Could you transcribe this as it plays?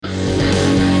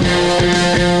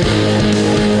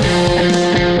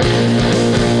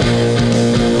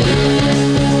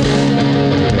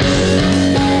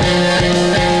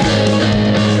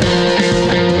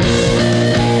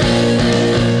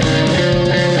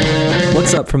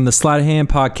What's up from the Sleight of Hand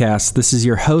podcast? This is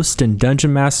your host and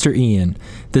Dungeon Master Ian.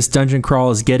 This dungeon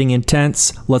crawl is getting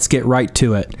intense. Let's get right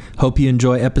to it. Hope you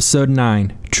enjoy episode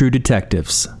 9, True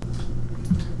Detectives.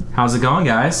 How's it going,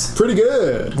 guys? Pretty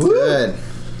good. Good.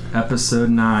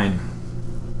 Episode 9.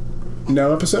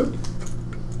 No episode?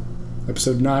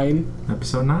 Episode 9?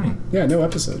 Episode 9. Yeah, no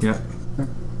episode. Yep.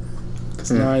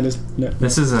 Because 9 is... No.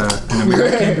 This is an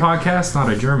American podcast,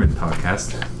 not a German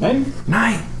podcast. 9?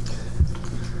 9!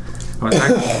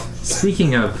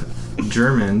 Speaking of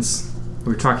Germans,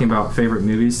 we were talking about favorite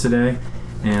movies today,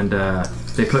 and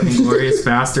they put Inglourious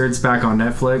Bastards back on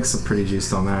Netflix. I'm pretty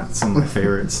juiced on that. Some of my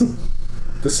favorites.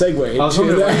 The segue. I was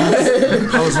wondering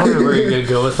where you're going to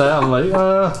go with that. I'm like,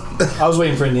 I was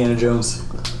waiting for Indiana Jones.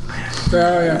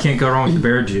 Yeah. Can't go wrong with the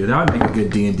Bear Jew. That would make a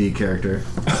good D&D character.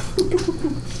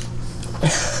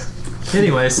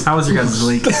 Anyways, how was your guys'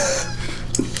 week?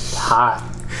 Hot.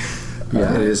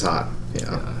 Yeah, it is hot.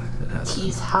 Yeah.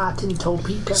 He's hot in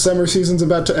Topeka. Summer season's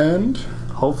about to end.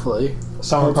 Hopefully.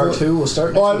 Summer Part 2 will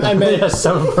start. Oh, I meant... Yeah,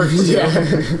 Summer Part 2. Yeah.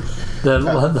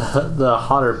 The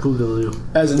hotter boogaloo.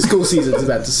 As in school season's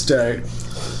about to start.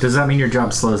 Does that mean your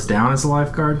job slows down as a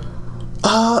lifeguard?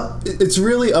 It's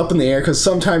really up in the air because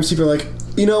sometimes people are like,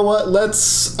 you know what,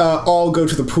 let's all go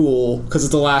to the pool because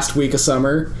it's the last week of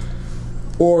summer.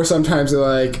 Or sometimes they're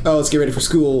like, oh, let's get ready for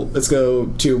school. Let's go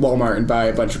to Walmart and buy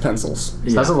a bunch of pencils.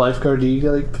 Yeah. As a lifeguard, do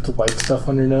you like put the white stuff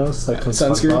on your nose? Like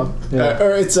sunscreen? Yeah.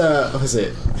 Or it's, what is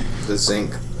it? The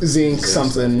zinc. Zinc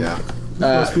something. Yeah. No.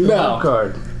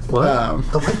 Lifeguard. What?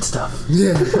 The white stuff.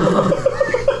 Yeah.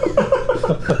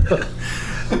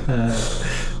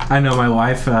 I know my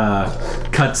wife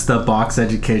cuts the box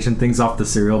education things off the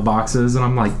cereal boxes, and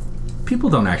I'm like, people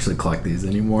don't actually collect these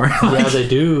anymore. Yeah, they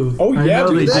do. Oh, yeah, I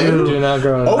know they do. Do not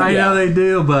grow. Oh, I yeah. know they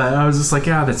do, but I was just like,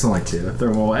 yeah, that's only 2. Throw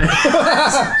them away.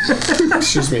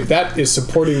 Excuse me, that is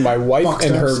supporting my wife Box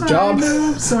and her job.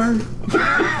 I'm sorry.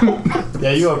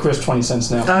 Yeah, you owe Chris 20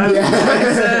 cents now.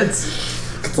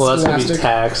 Well, that's going to be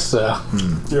taxed, so...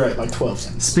 You're right, like 12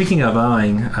 cents. Speaking of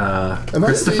owing,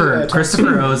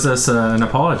 Christopher owes us an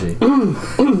apology.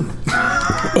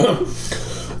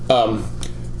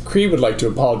 Cree would like to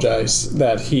apologize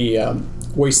that he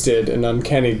wasted an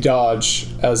uncanny dodge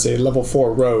as a level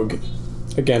 4 rogue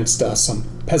against some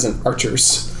peasant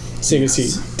archers, seeing as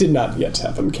he did not yet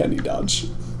have uncanny dodge.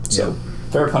 So,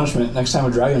 Fair punishment. Next time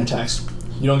a dragon attacks,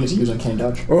 you don't get to use uncanny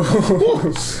dodge.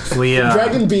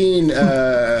 Dragon being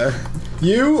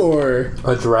you or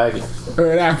A dragon.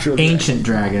 an actual Ancient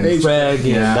dragon. Dragon.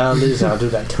 Yeah. Now, Liz, I'll do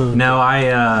that too. No,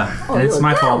 and it's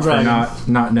my fault for dragon.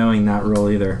 not knowing that rule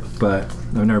either, but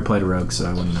I've never played a rogue, so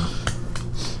I wouldn't know.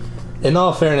 In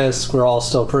all fairness, we're all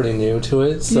still pretty new to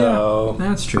it, so... Yeah,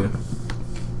 that's true.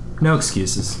 No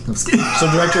excuses.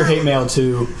 So direct your hate mail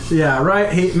to... Yeah, right.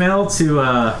 Hate mail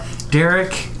to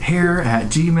Derek Hair at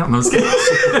Gmail. No, just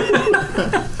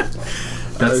kidding.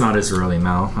 That's not his real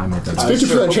email. I made that.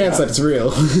 50% chance that it's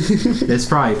real. It's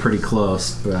probably pretty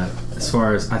close, but as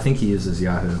far as I think he uses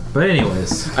Yahoo. But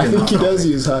anyways, I think he does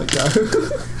use Yahoo.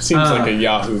 seems like a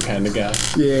Yahoo kind of guy.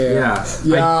 Yeah.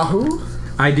 Yahoo?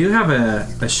 I do have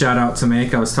a shout out to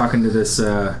make. I was talking to this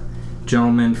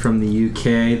gentleman from the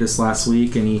UK this last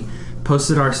week, and he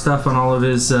posted our stuff on all of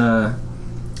his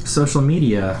social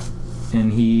media.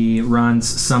 And he runs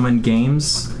Summon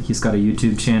Games. He's got a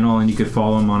YouTube channel, and you could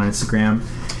follow him on Instagram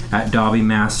at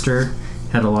DobbyMaster.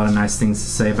 Had a lot of nice things to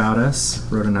say about us.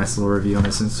 Wrote a nice little review on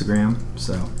his Instagram.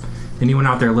 So, anyone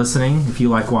out there listening, if you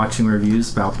like watching reviews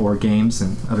about board games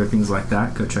and other things like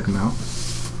that, go check him out.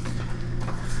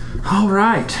 All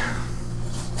right.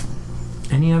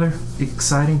 Any other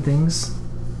exciting things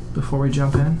before we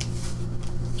jump in?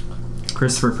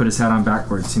 Christopher put his hat on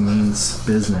backwards. He means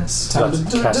business. Time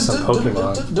to catch some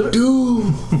Pokemon.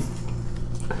 Dude.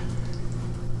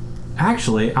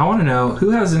 Actually, I want to know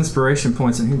who has inspiration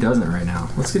points and who doesn't right now.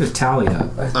 Let's get a tally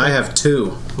up. I have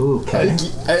 2. Ooh, okay.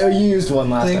 You used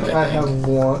one last time. I have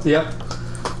one. Yep.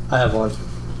 I have one.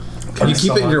 Can you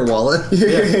keep it in your wallet?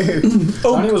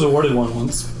 Johnny was awarded one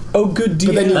once. Oh, good deal.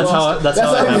 But then you That's lost. how That's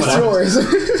I how have it's it. yours.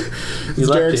 You It's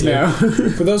left Derek's it here. now.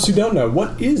 For those who don't know,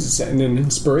 what is an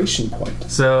inspiration point?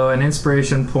 So an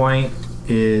inspiration point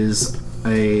is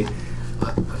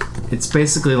it's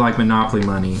basically like Monopoly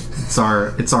money. It's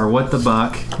our what the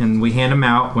buck, and we hand them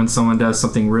out when someone does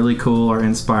something really cool or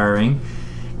inspiring,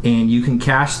 and you can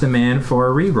cash them in for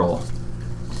a reroll.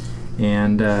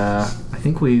 And I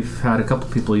think we've had a couple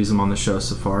people use them on the show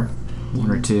so far, 1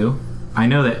 or 2. I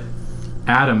know that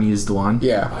Adam used one.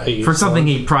 Yeah. For something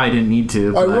he probably didn't need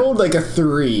to. I but rolled like a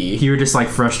 3. you were just like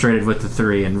frustrated with the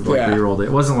 3 and like Yeah. rerolled it.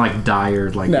 It wasn't like dire,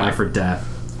 like No. life or death.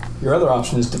 Your other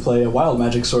option is to play a wild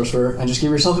magic sorcerer and just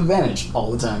give yourself advantage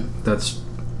all the time.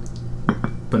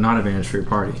 But not advantage for your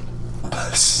party.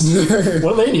 What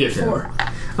do they need it for?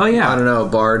 Oh yeah. I don't know,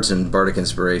 bards and bardic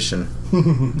inspiration.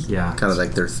 Yeah. Kind of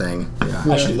like their thing. Yeah.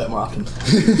 I should do that more often.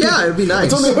 Yeah, it'd be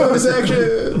nice. It's only a bonus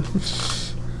action.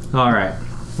 All right.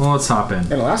 Well, let's hop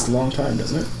in. It'll last a long time,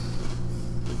 doesn't it?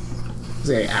 Is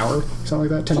it an hour? Something like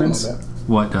that? 10 minutes? Like that.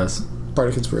 What does?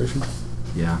 Bardic Inspiration.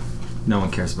 Yeah. No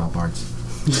one cares about bards.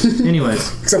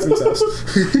 Anyways. Except for themselves.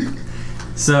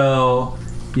 So,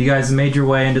 you guys made your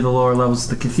way into the lower levels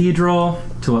of the cathedral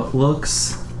to what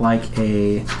looks like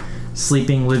a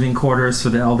sleeping living quarters for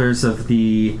the elders of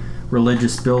the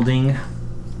religious building.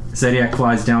 Zediac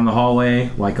flies down the hallway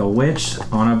like a witch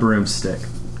on a broomstick,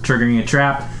 triggering a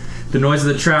trap. The noise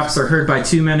of the traps are heard by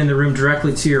two men in the room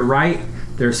directly to your right.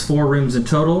 There's 4 rooms in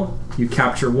total. You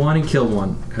capture one and kill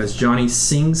one as Johnny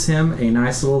sings him a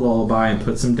nice little lullaby and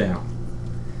puts him down.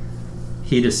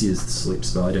 He just used the sleep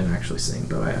spell. I didn't actually sing,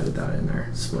 but I added that in there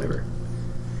as flavor.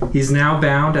 He's now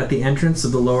bound at the entrance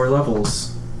of the lower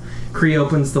levels. Kree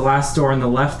opens the last door on the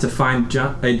left to find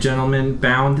a gentleman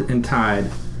bound and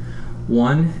tied.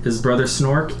 One is Brother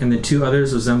Snork, and the 2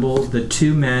 others resemble the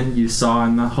 2 men you saw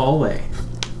in the hallway.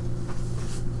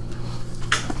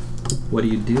 What do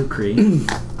you do, Kree?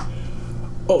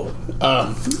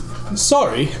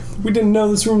 Sorry. We didn't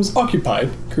know this room was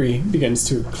occupied. Kree begins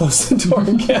to close the door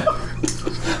again.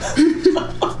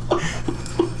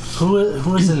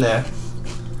 Who is in there?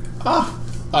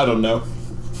 I don't know.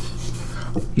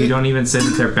 You don't even say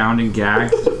that they're bound and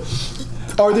gagged?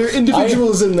 Are there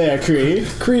individuals in there, Kree?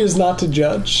 Kree is not to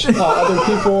judge. Other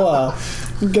people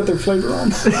get their flavor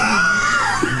on.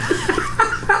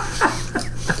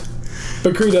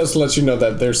 But Kree does let you know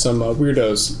that there's some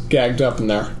weirdos gagged up in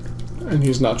there, and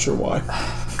he's not sure why.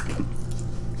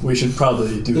 We should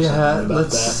probably do something about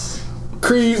that.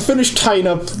 Kree, finish tying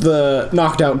up the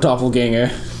knocked out doppelganger.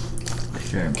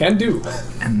 Sure. Can do.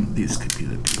 And these could be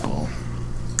the people.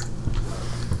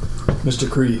 Mr.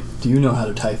 Kree, do you know how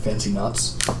to tie fancy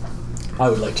knots? I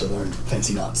would like to learn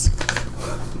fancy knots.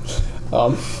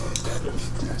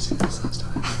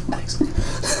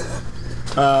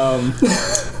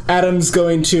 Adam's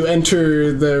going to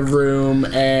enter the room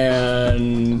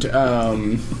and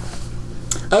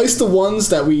at least the ones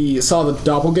that we saw the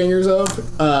doppelgangers of,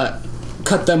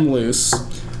 cut them loose.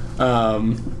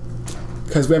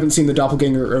 Because we haven't seen the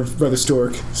doppelganger of Brother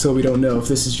Stork, so we don't know if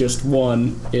this is just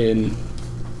one in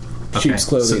sheep's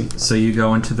clothing. So you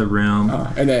go into the room.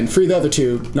 And then free the other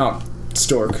 2, not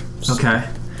Stork. Okay.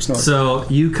 Snork. So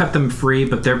you cut them free,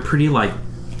 but they're pretty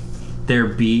they're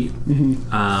beat.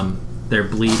 Mm-hmm. They're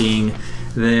bleeding.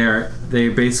 They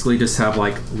basically just have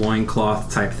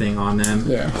loincloth type thing on them.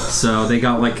 Yeah. So they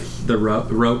got the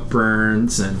rope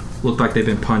burns and look like they've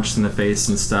been punched in the face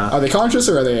and stuff. Are they conscious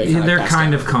or are they They're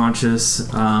kind of conscious.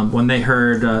 When they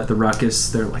heard the ruckus,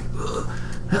 they're like,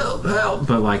 help, help.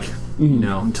 But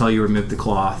until you remove the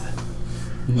cloth.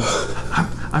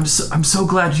 I'm so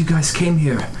glad you guys came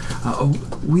here.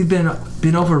 We've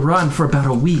been overrun for about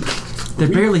a week. They're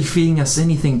barely feeding us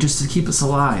anything just to keep us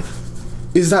alive.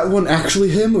 Is that one actually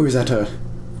him, or is that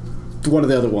one of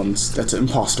the other ones that's an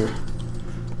imposter?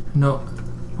 No,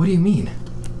 what do you mean?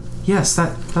 Yes,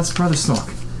 that's Brother Snork.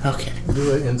 Okay.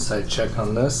 Do an insight check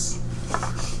on this.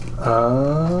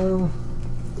 Pull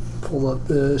up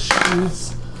the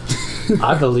sheets.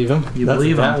 I believe him. You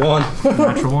believe him. That one.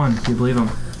 Natural 1. You believe him.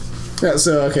 Yeah,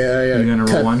 so, okay. You gonna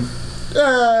roll 1?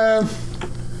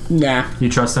 Nah. You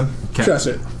trust him? Okay. Trust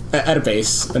it. At a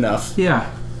base, enough.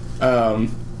 Yeah.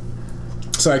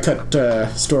 So I cut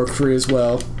Stork free as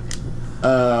well.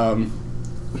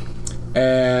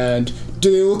 And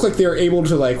do they look like they're able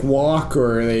to walk,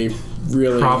 or are they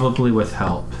really? Probably with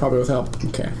help. Probably with help.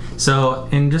 Okay. So,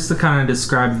 and just to kind of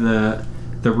describe the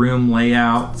room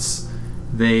layouts,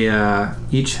 they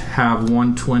each have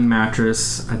 1 twin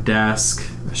mattress, a desk,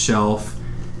 a shelf,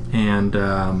 and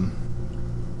a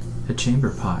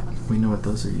chamber pot. We know what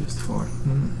those are used for.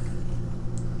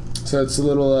 So it's a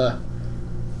little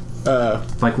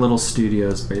like little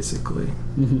studios, basically.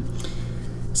 Mm-hmm.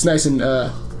 It's nice and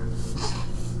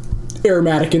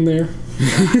aromatic in there.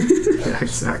 Yeah,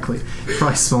 exactly. It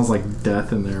probably smells like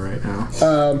death in there right now.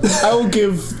 I will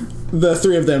give the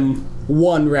 3 of them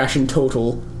 1 ration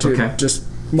total to just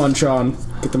munch on,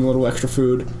 get them a little extra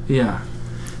food. Yeah.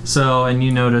 So, and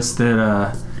you notice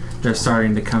that they're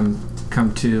starting to come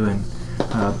to, and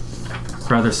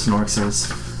Brother Snork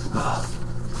says,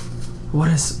 What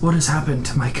has happened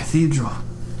to my cathedral?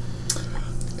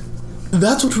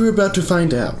 That's what we're about to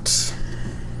find out.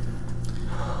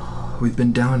 We've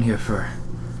been down here for,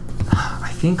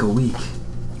 I think, a week.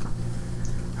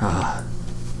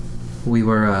 we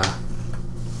were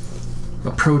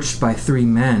approached by 3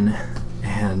 men,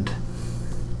 and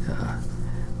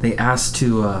they asked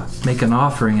to make an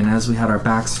offering, and as we had our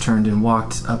backs turned and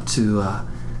walked up to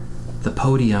the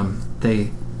podium,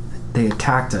 they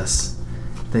attacked us.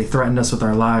 They threatened us with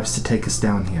our lives to take us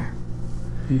down here.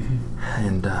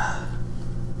 And I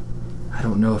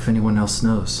don't know if anyone else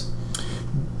knows.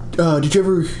 Did you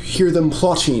ever hear them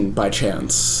plotting by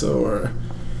chance, or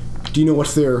do you know what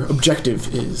their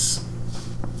objective is?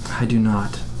 I do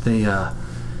not. They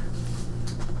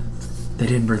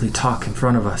didn't really talk in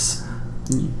front of us.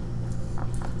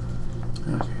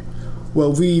 Okay.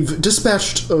 Well, we've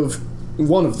dispatched of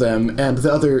one of them, and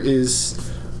the other is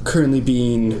currently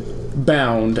being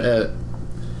bound.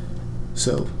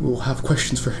 So we'll have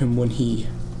questions for him when he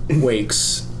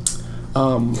wakes.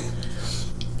 Do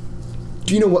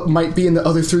you know what might be in the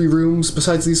other 3 rooms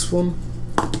besides this one?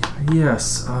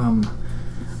 Yes.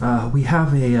 We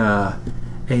have a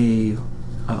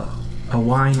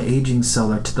wine aging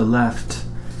cellar to the left,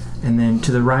 and then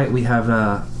to the right we have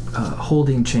a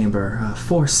holding chamber,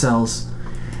 4 cells,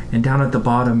 and down at the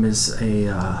bottom is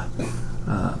a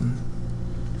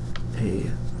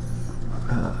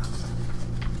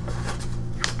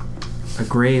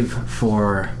grave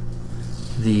for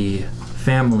the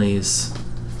family's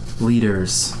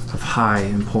leaders of high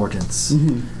importance.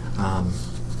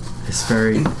 It's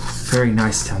very, very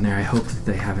nice down there. I hope that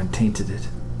they haven't tainted it.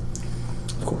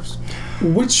 Of course.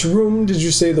 Which room did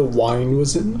you say the wine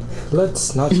was in?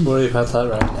 Let's not worry about that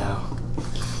right now.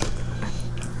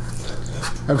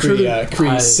 I'm sure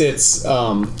Kree sits,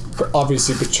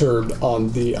 obviously perturbed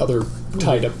on the other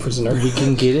tied-up prisoner. We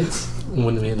can get it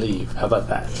when we leave. How about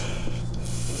that?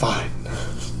 Fine.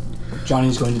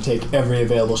 Johnny's going to take every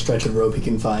available stretch of rope he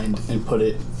can find and put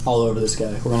it all over this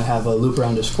guy. We're going to have a loop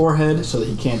around his forehead so that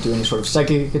he can't do any sort of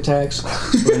psychic attacks.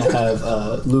 We're going to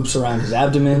have loops around his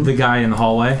abdomen. The guy in the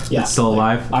hallway that's still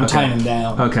alive? I'm tying him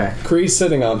down. Okay. Kree's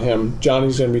sitting on him.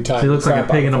 Johnny's going to be tying He looks like a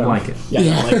pig in a blanket.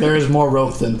 Yeah, like there is more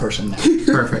rope than person now.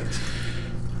 Perfect.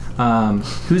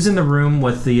 Who's in the room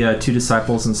with the 2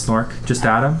 disciples and Snork? Just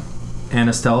Adam and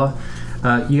Estella.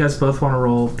 You guys both want to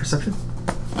roll perception?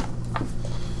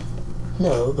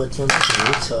 No, but I'm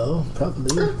good, so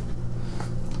probably.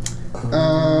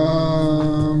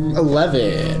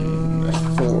 11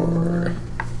 for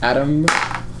Adam.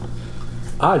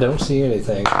 I don't see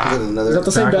anything. Is it another? Is that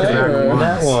the same Back to guy?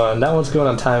 back or- one. That one's going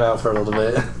on timeout for a little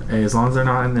bit. Hey, as long as they're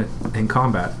not in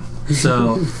combat.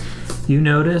 So you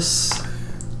notice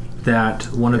that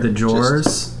one of the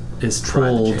drawers is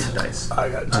pulled I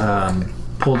got two.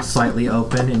 pulled slightly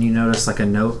open, and you notice like a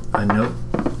note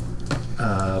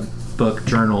book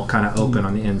journal kind of open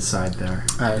on the inside there.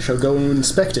 I shall go and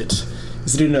inspect it.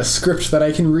 Is it in a script that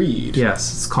I can read?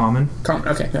 Yes, it's common.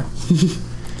 Okay, yeah.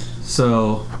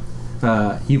 So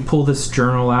you pull this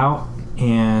journal out,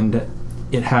 and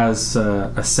it has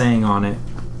a saying on it.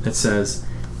 It says,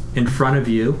 "In front of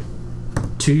you,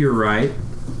 to your right,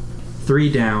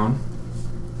 3 down,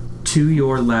 to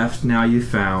your left, now you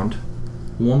found,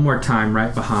 1 more time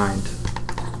right behind.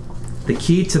 The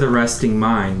key to the resting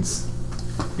minds.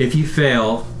 If you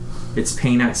fail, it's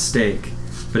pain at stake,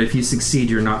 but if you succeed,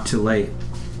 you're not too late.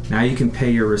 Now you can pay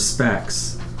your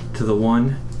respects to the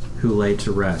one who lay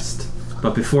to rest.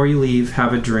 But before you leave,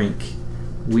 have a drink.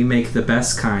 We make the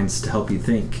best kinds to help you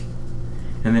think."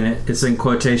 And then it's in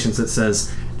quotations. It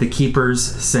says, "The keeper's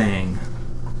saying."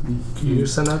 Can you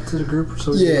send that to the group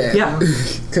so we Yeah. Yeah.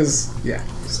 Because, yeah.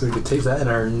 so we could take that in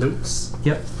our notes?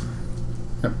 Yep.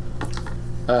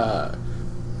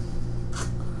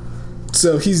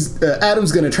 So he's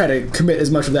Adam's gonna try to commit as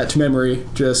much of that to memory,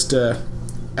 just at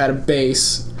a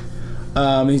base.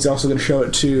 And he's also gonna show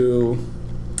it to.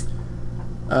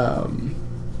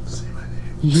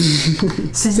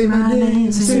 Say my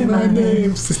name. Say my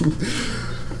name. Say my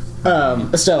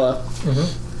name. Estella.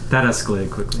 That escalated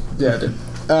quickly. Yeah, it did.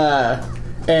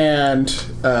 And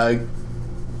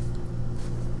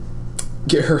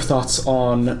get her thoughts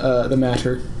on the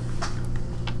matter.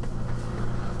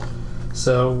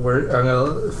 So I'm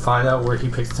gonna find out where he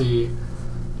picked the.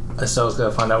 Estelle's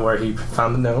gonna find out where he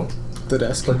found the note. The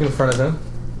desk. Look in front of him.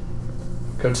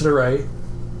 Go to the right.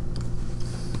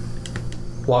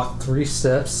 Walk 3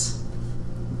 steps.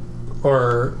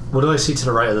 Or what do I see to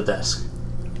the right of the desk?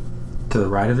 To the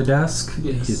right of the desk,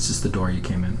 Yes. it's just the door you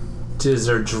came in. Is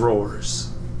there drawers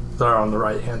that are on the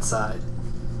right hand side?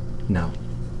 No.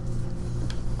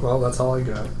 Well, that's all I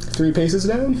got. 3 paces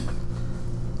down.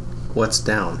 What's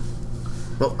down?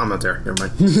 Oh, I'm not there. Never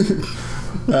mind.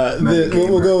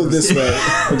 We'll go this way.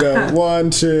 We'll go 1,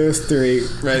 2, 3.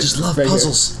 Right. I just love right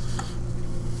puzzles.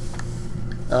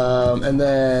 And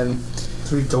then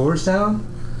 3 doors down?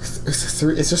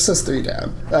 three. It just says 3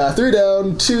 down. 3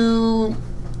 down, 2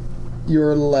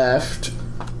 your left.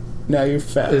 Now you're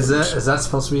found. Is that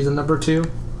supposed to be the number 2?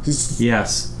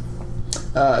 Yes.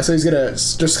 So he's gonna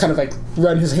just kind of like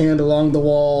run his hand along the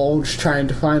wall, just trying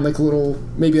to find like a little,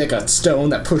 maybe like a stone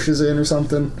that pushes in or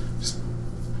something.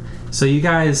 So you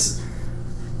guys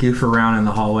goof around in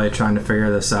the hallway trying to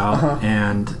figure this out, Uh-huh.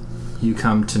 and you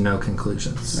come to no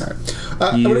conclusions. All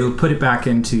right. You put it back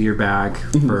into your bag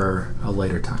for a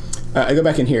later time. I go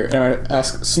back in here and I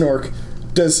ask Snork,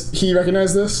 does he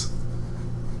recognize this?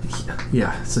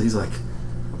 Yeah, so he's like,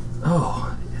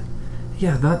 oh,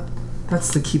 yeah,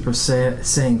 that's the keeper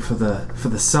saying for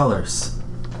the cellars.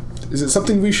 Is it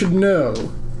something we should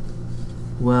know?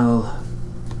 Well,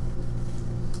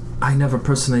 I never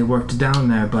personally worked down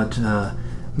there, but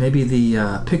maybe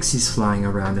the pixies flying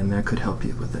around in there could help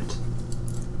you with it.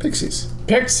 Pixies.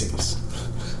 Pixies.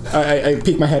 I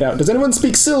peek my head out. Does anyone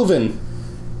speak Sylvan?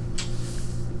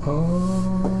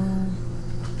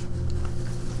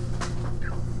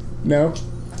 No?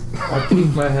 I peek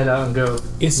my head out and go,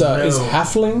 Is No.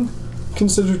 halfling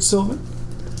considered Sylvan?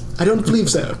 I don't believe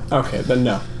so. Okay, then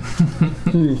no.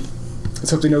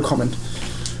 Let's hope they no comment.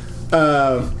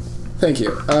 Thank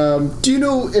you. Do you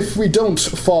know if we don't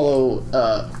follow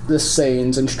this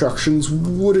Sane's instructions,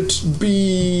 would it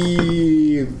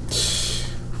be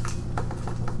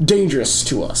dangerous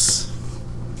to us?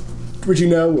 Would you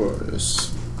know, or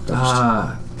is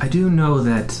I do know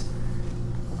that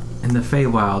in the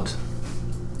Feywild,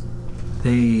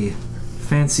 they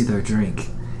fancy their drink,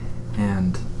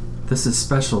 and this is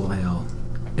special ale.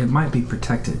 It might be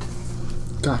protected,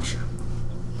 Gotcha.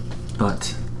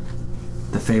 but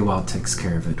the Feywild takes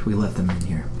care of it. We let them in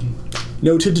here.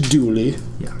 Noted duly.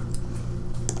 Yeah.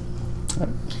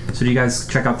 So do you guys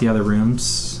check out the other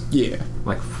rooms, Yeah,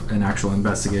 like an actual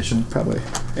investigation? probably.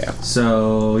 Yeah.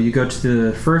 So you go to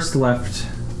the first left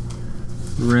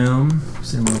room.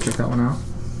 Does anyone want to check that one out?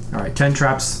 All right, 10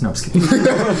 traps. No, I'm just kidding.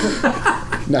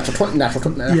 Natural 20, natural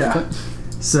 20, natural Yeah. 20.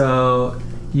 So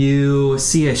you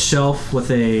see a shelf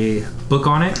with a book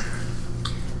on it.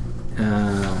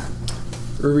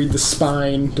 Or read the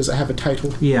spine. Does it have a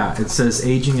title? Yeah, it says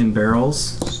Aging in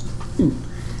Barrels.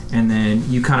 And then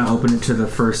you kind of open it to the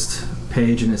first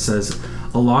page and it says,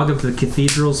 a log of the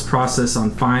cathedral's process on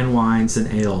fine wines and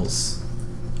ales.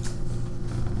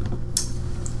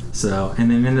 So, and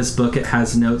then in this book it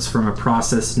has notes from a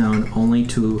process known only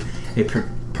to a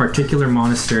particular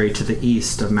monastery to the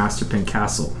east of Masterpin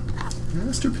Castle.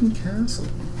 Masterpin Castle.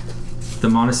 The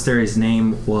monastery's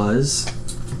name was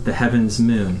the Heaven's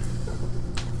Moon.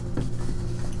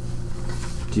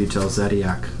 Do you tell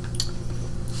Zediac?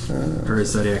 Or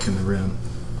is Zediac in the room?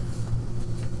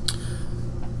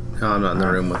 No, I'm not in the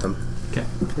room with them. Okay.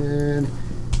 And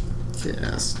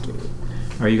Castle.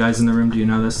 Are you guys in the room? Do you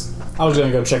know this? I was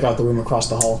gonna go check out the room across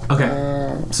the hall.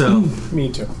 Okay. So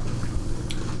Me too.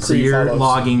 So Creed you're follows.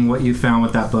 logging what you found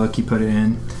with that book. You put it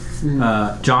in.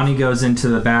 Johnny goes into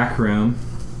the back room,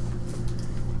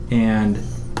 and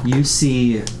you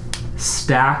see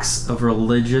stacks of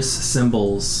religious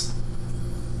symbols.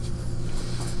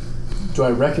 Do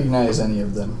I recognize any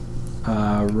of them?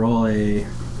 Roll a...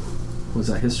 Was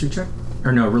that history check?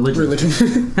 Or no, religion.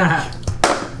 Religion.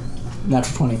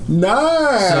 Natural 20.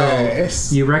 Nice.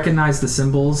 So you recognize the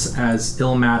symbols as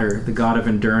Ilmater, the god of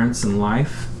endurance and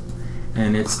life,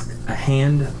 and it's a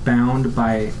hand bound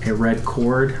by a red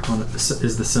cord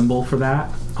is the symbol for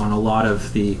that on a lot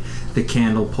of the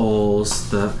candle poles,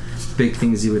 the big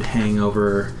things you would hang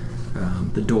over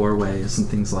the doorways and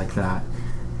things like that.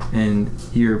 And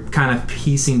you're kind of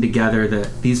piecing together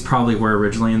that these probably were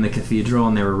originally in the cathedral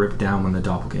and they were ripped down when the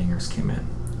doppelgangers came in.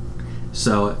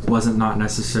 So it wasn't not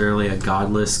necessarily a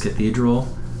godless cathedral,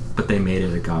 but they made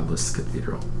it a godless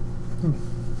cathedral.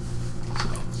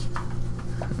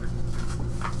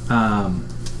 So,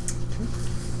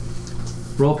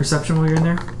 roll perception while you're in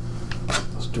there.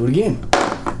 Let's do it again.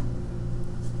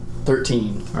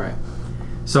 13. All right.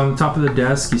 So on the top of the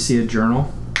desk, you see a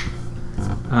journal.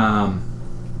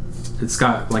 It's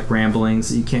got like ramblings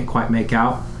that you can't quite make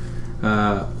out.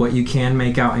 What you can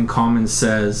make out in common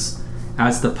says,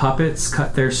 as the puppets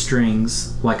cut their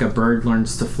strings like a bird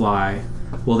learns to fly,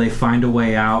 will they find a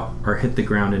way out or hit the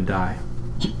ground and die?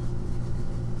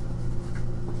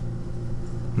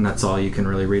 And that's all you can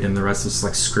really read, and the rest is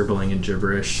like scribbling and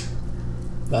gibberish.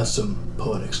 That's some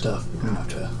poetic stuff. I'm gonna have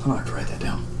to write that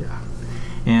down. Yeah.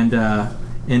 And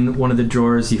in one of the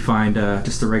drawers, you find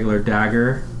just a regular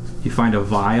dagger. You find a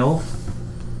vial.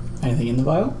 Anything in the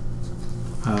vial?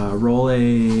 Roll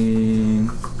a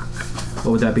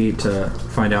What would that be to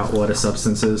find out what a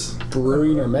substance is?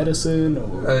 Brewing or medicine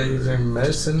or Either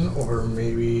medicine or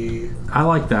maybe I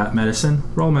like that. Medicine.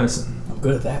 Roll medicine. I'm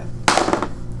good at that.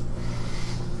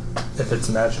 if it's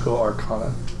magical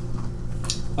arcana.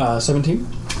 17.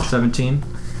 17.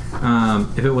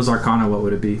 If it was Arcana, what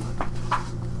would it be?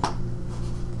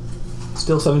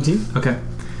 Still 17. Okay.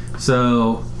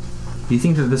 So, you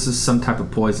think that this is some type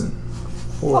of poison?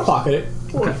 I'll pocket it.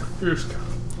 Okay.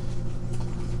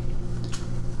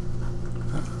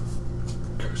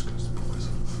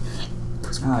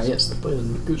 Ah, yes, the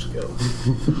poison of goose go.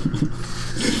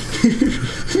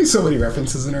 so many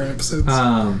references in our episodes.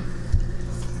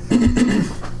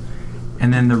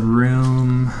 And then the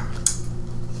room.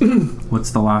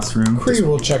 What's the last room? Cree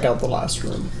will check out the last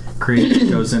room. Creed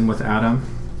goes in with Adam.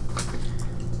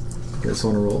 You guys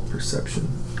want to roll perception?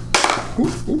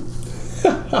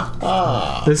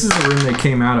 This is the room they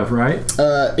came out of, right?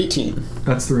 18.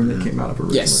 That's the room they came out of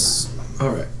originally. Yes. All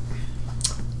right.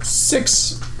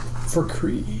 6 for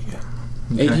Cree.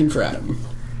 18 for Adam.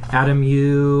 Adam,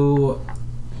 you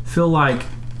feel like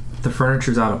the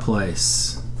furniture's out of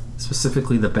place,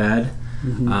 specifically the bed.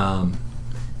 Mm-hmm.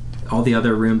 All the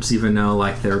other rooms, even though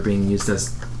like they're being used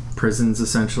as prisons,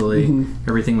 essentially,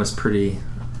 everything was pretty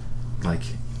like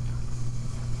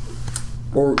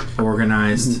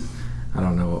organized. I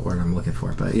don't know what word I'm looking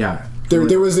for, but yeah.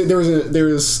 There was like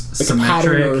Symmetric, a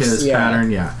pattern. his pattern,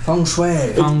 yeah. Feng shui.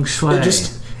 Feng shui.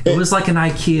 It was like an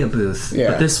IKEA booth, Yeah.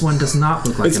 but this one does not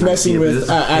look like It's an messing IKEA with, booth.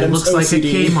 Adam's it looks OCD. like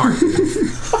a Kmart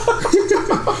booth.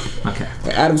 Okay.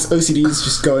 Adam's OCD is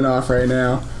just going off right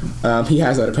now. He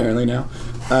has that apparently now.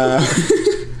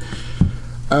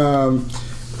 And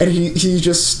he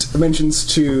just mentions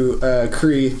to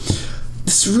Cree,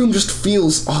 this room just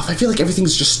feels off. I feel like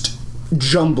everything's just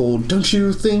jumbled. Don't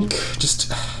you think? It's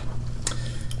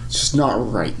just not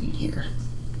right in here.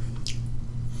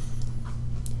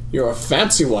 You're a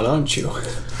fancy one, aren't you?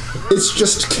 It's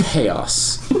just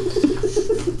chaos.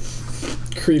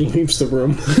 Cree leaves the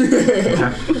room.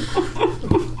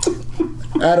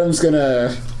 Adam's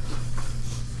gonna...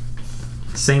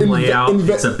 Same layout.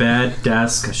 It's a bed,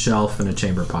 desk, a shelf, and a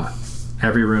chamber pot.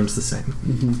 Every room's the same.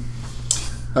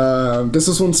 Does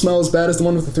this one smell as bad as the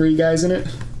one with the 3 guys in it?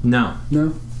 No.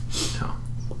 No? No.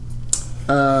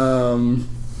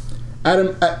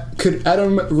 Could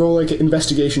Adam roll like an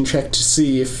investigation check to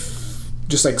see if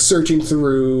just like searching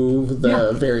through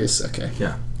the various... Okay.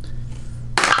 Yeah.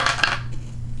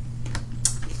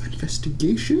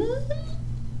 Investigation?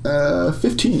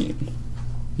 15.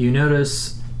 You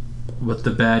notice with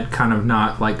the bed kind of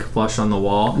not like flush on the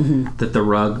wall, that the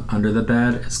rug under the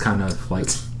bed is kind of like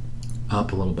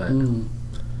up a little bit.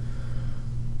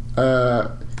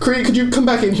 Cree, could you come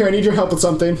back in here? I need your help with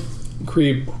something.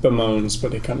 Cree bemoans,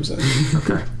 but he comes in.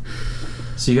 Okay.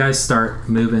 So you guys start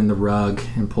moving the rug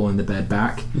and pulling the bed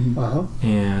back,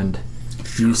 and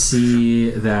you see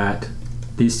that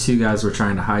these 2 guys were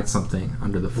trying to hide something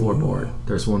under the floorboard.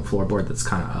 There's one floorboard that's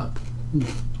kind of up.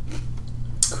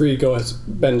 Cree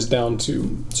bends down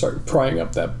to start prying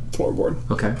up that floorboard.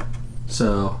 Okay.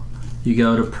 So you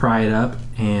go to pry it up,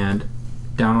 and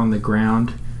down on the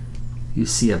ground, you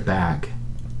see a bag.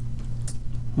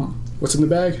 What's in the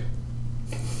bag?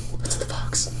 What's in the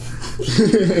box?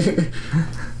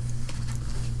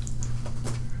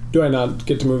 Do I not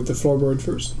get to move the floorboard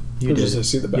first? You or did. does I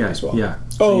see the bag as well? Yeah.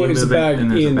 Oh, So you it's a move it, bag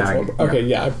and there's a in the bag. floorboard. Okay,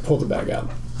 yeah, I pull the bag out.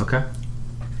 Okay.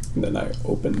 And then I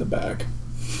open the bag.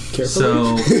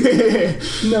 So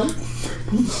No.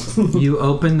 you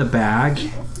open the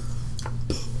bag,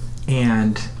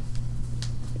 and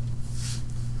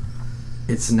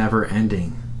it's never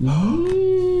ending.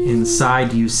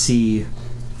 Inside you see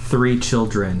 3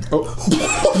 children.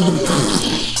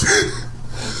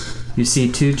 You see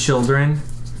 2 children,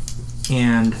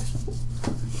 and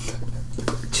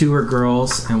 2 are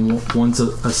girls and one's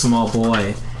a small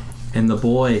boy, and the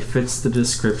boy fits the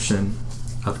description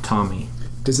of Tommy,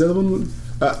 Does the other one...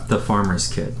 the farmer's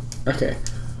kid. Okay.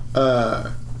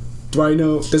 Do I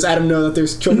know... Does Adam know that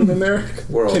there's children in there?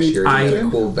 We're all Can he- cheering at a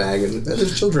cool bag, and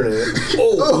there's children in it.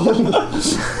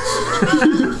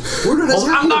 We're not as I'm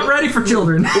happy not ready for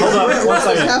children. Hold up, We're one not as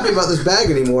second. happy about this bag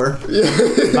anymore.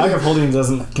 The bag of holding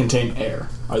doesn't contain air.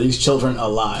 Are these children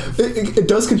alive? It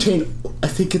does contain... I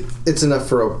think it... It's enough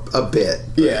for a bit.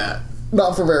 Yeah.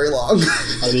 Not for very long.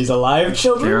 Are these alive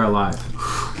children? They're alive.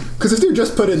 Because if they're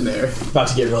just put in there... About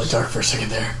to get really dark for a second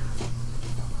there.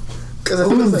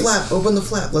 Open the flap. Open the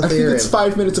flap. Let I the think air it's in.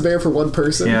 5 minutes of air for one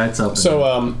person. Yeah, it's up.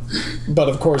 So, but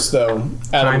of course, though,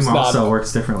 Adam's Time also not.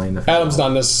 works differently in the film. Adam's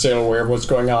not necessarily aware of what's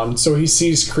going on, so he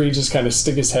sees Cree just kind of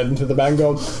stick his head into the bag and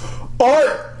go,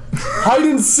 "Art, Hide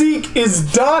and seek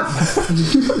is done.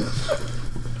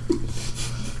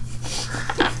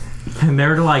 And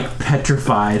they're like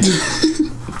petrified.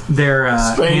 Their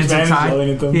Strange hands are man yelling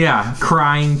tied. at them. Yeah,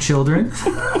 crying children.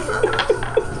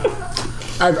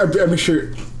 I'm sure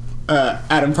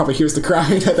Adam probably hears the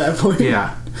crying at that point.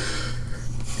 Yeah.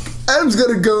 Adam's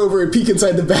gonna go over and peek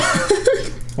inside the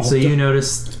bag. So you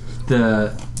notice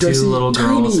the Do I two see little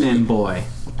girls Tiny? and boy.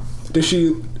 Does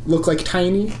she look like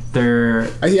Tiny? They're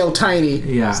I yell Tiny.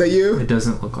 yeah. Is that you? It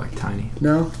doesn't look like Tiny.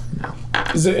 No? No.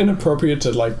 Is it inappropriate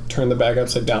to like turn the bag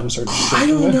upside down and start I shaking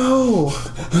don't it? know.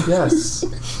 Yes.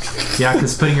 Yeah,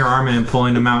 because putting your arm in and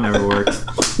pulling them out never worked.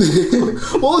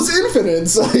 Well, it's infinite,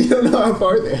 so you don't know how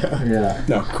far they are. Yeah.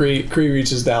 No, Kree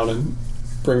reaches down and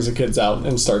brings the kids out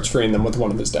and starts freeing them with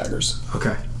one of his daggers.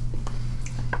 Okay.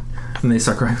 And they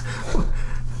start crying.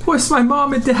 Where's my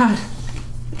mom and dad?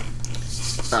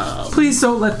 Please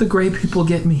don't let the gray people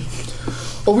get me.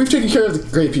 Oh, we've taken care of the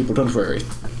great people, don't worry.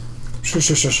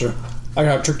 Sure. I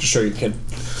got a trick to show you, kid.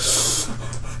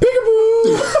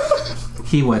 Peekaboo!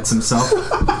 He wets himself.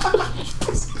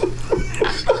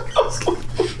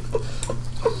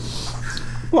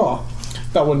 Oh,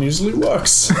 that one usually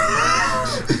works.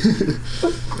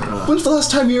 When's the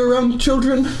last time you were around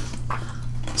children?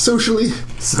 Socially?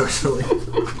 Socially.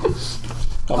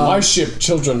 On my ship,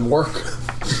 children work.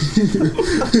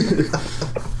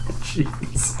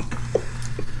 Jeez.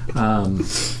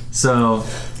 So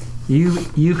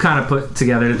you kind of put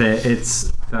together that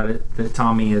that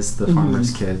Tommy is the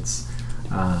farmer's kids.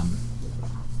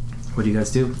 What do you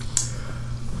guys do?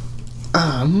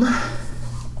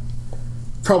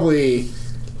 Probably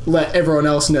let everyone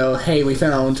else know, hey, we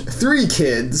found 3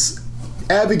 kids.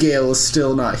 Abigail is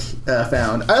still not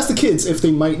found. Ask the kids if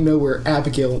they might know where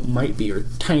Abigail might be, or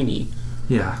Tiny.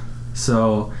 Yeah.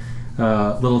 So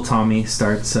little Tommy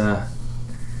starts to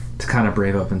kind of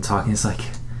brave up and talk. He's like,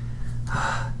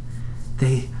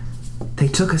 they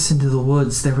took us into the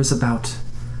woods. There was about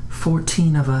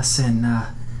 14 of us, and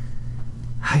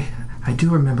I do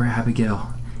remember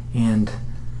Abigail,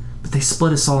 but they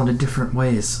split us all into different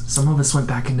ways. Some of us went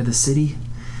back into the city,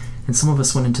 and some of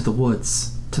us went into the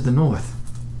woods to the north.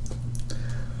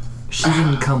 She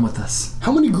didn't come with us.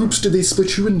 How many groups did they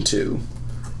split you into?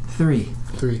 3.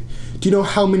 3. Do you know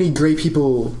how many gray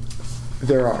people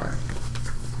there are?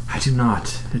 I do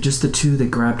not. Just the 2 that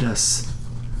grabbed us.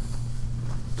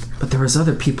 But there was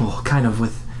other people, kind of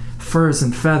with furs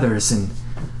and feathers and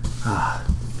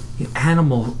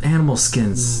animal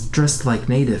skins, dressed like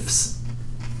natives.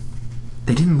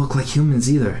 They didn't look like humans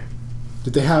either.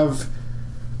 Did they have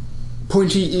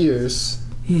pointy ears?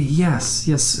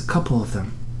 Yes, a couple of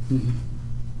them.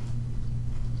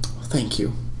 Thank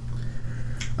you.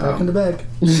 Back in the bag.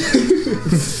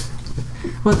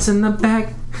 What's in the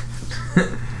bag?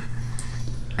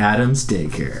 Adam's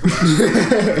daycare.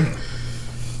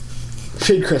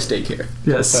 Shadecrest daycare.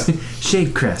 Yes,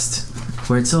 Shadecrest,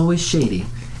 where it's always shady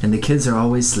and the kids are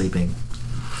always sleeping.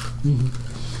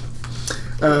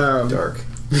 Dark.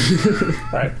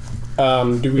 Right.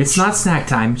 Do we? It's not snack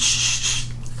time. Shh.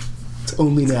 It's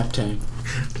only nap time.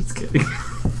 Just kidding.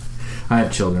 I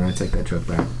have children. I take that joke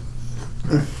back.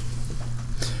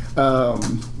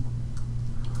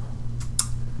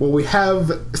 Well, we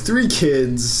have 3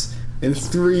 kids and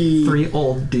 3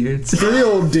 old dudes. 3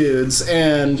 old dudes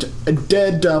and a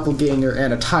dead doppelganger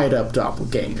and a tied up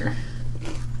doppelganger.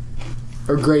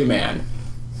 Or gray man.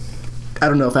 I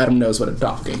don't know if Adam knows what a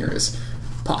doppelganger is.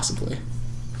 Possibly.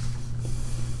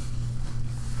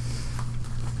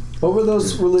 What were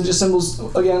those religious symbols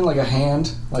again? Like a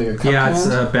hand? Like a cup Yeah, hand? it's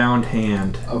a bound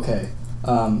hand. Okay.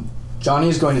 Johnny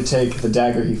is going to take the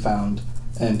dagger he found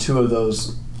and 2 of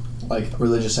those like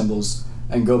religious symbols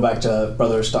and go back to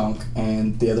Brother Stonk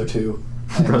and the other 2.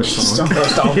 And Brother Stonk. Brother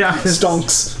Stonk. Yeah.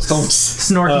 Stonks.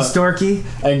 Snorky Storky.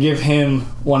 And give him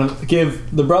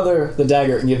give the brother the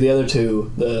dagger and give the other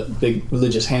 2 the big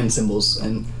religious hand symbols.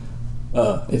 And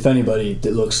if anybody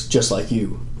that looks just like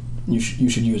you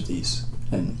should use these.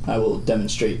 And I will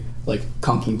demonstrate like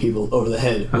conking people over the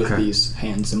head with Okay. these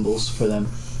hand symbols for them.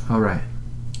 All right.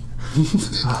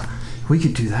 We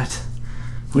could do that.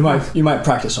 You might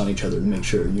practice on each other to make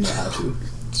sure you know how to.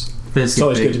 It's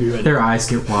always good to be ready. Their eyes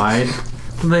get wide.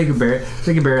 They can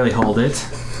barely hold it.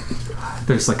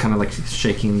 They're just like kind of like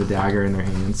shaking the dagger in their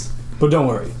hands. But don't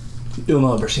worry, you'll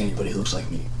never see anybody who looks like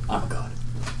me. I'm a god.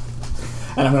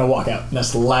 And I'm gonna walk out. And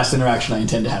that's the last interaction I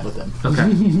intend to have with them.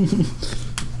 Okay.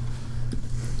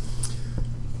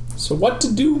 So what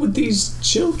to do with these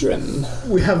children?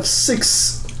 We have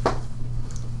 6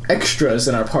 extras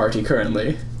in our party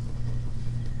currently.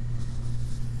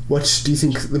 What do you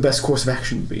think the best course of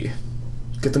action would be?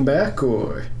 Get them back,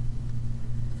 or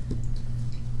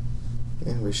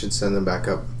Yeah, we should send them back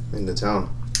up into town.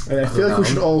 And I feel like we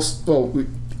should also,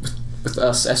 with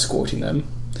us escorting them,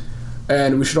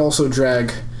 and we should also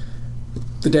drag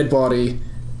the dead body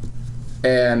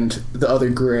and the other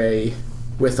Gray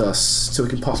with us so we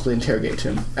can possibly interrogate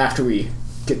him after we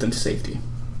get them to safety.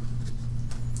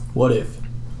 What if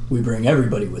we bring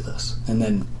everybody with us, and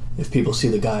then if people see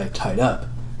the guy tied up,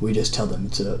 we just tell them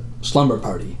it's a slumber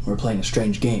party, we're playing a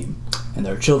strange game, and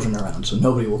there are children around, so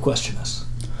nobody will question us.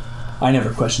 I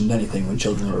never questioned anything when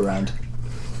children were around.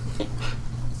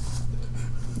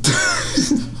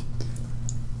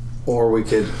 Or we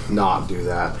could not do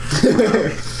that.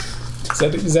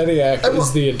 Zediac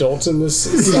is the adult in this.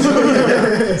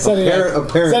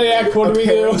 Zediac, what do we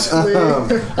do?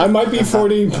 I might be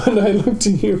 40, but I look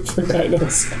to you for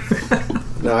guidance.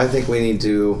 No, I think we need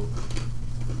to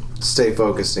stay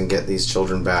focused and get these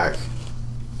children back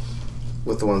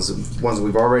with the ones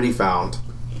we've already found.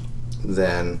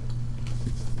 Then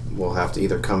we'll have to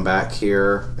either come back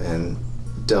here and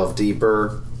delve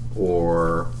deeper,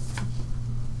 or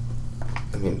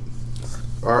I mean,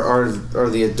 are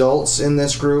the adults in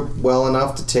this group well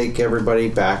enough to take everybody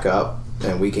back up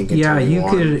and we can continue? Yeah, you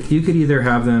on? could either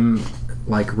have them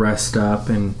like rest up,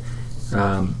 and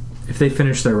if they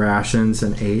finish their rations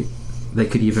and ate, they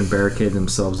could even barricade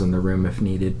themselves in the room if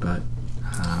needed. But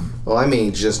well, I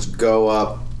mean, just go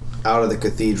up out of the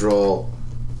cathedral,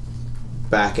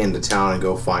 back into town, and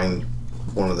go find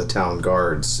one of the town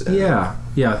guards. And, yeah,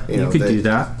 you could do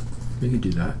that. You could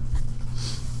do that.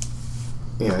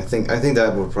 Yeah, I think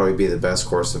that would probably be the best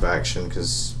course of action,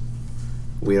 because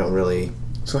we don't really.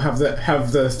 So have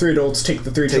the three adults take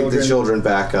the children. Take the children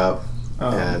back up,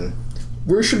 and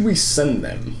where should we send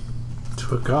them?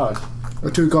 To a guard. Or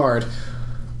to a guard.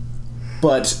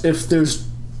 But if there's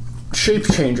shape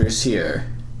changers here,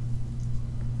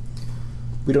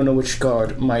 we don't know which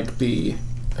guard might be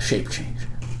a shape changer.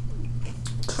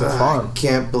 To the farm. I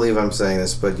can't believe I'm saying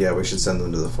this, but yeah, we should send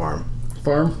them to the farm.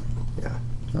 Farm? Yeah.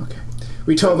 Okay.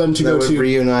 We tell them to that go would to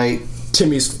reunite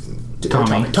Tommy's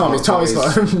Tommy's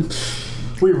farm.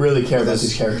 We really care about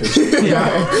these characters.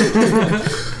 Yeah.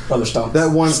 Brother Stomp.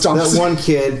 that one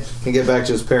kid can get back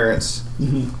to his parents.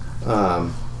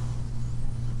 Mm-hmm.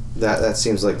 That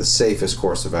seems like the safest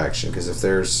course of action, because if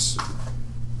there's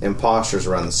imposters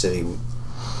around the city,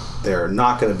 they're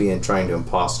not going to be trying to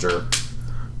imposter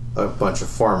a bunch of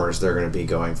farmers. They're going to be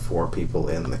going for people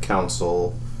in the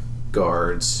council,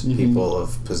 guards, people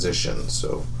of position.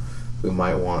 So we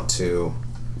might want to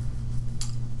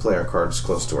play our cards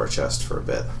close to our chest for a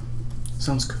bit.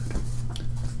 Sounds good.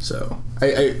 So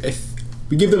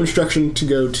we give them instruction to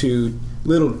go to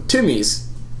little Timmy's.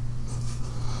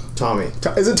 Tommy.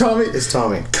 Is it Tommy? It's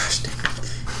Tommy. Gosh dang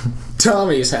it.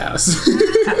 Tommy's house.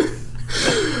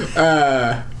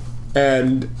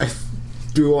 And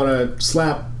do we want to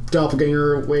slap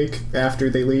Doppelganger awake after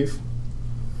they leave?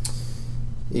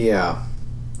 Yeah.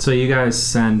 So you guys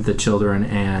send the children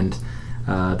and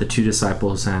the two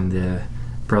disciples and the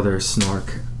brother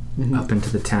Snork up into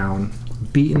the town,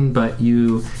 beaten, but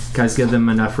you guys give them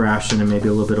enough ration and maybe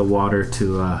a little bit of water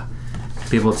to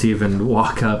be able to even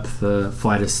walk up the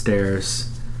flight of stairs,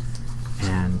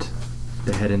 and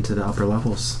they head into the upper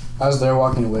levels. As they're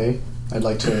walking away, I'd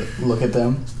like to look at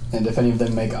them, and if any of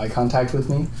them make eye contact with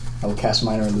me, I will cast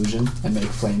Minor Illusion and make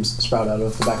flames sprout out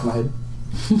of the back of my head.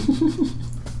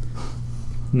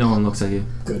 No one looks at you.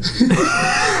 Good.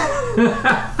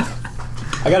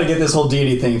 I gotta get this whole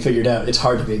deity thing figured out. It's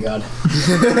hard to be a god.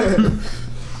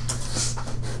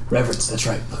 Reverence, that's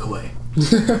right. Look away.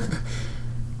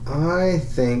 I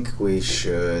think we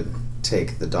should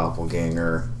take the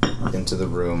doppelganger into the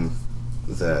room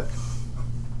that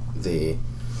the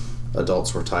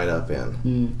adults were tied up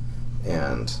in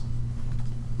and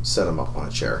set him up on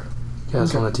a chair. You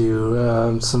guys want to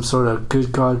do some sort of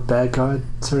good god, bad god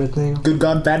sort of thing? Good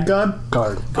god, bad god?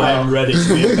 Guard. I am ready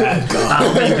to be a bad god.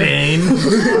 I'll be Bane.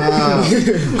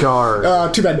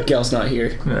 Guard. Too bad Gal's not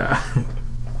here. Yeah.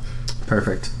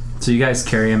 Perfect. So you guys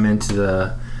carry him into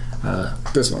the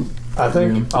This one. I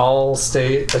think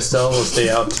Estelle will stay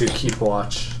out to keep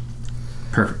watch.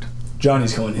 perfect.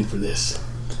 Johnny's going in for this.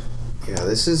 Yeah,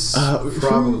 this is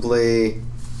probably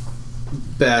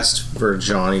best for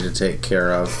Johnny to take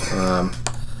care of.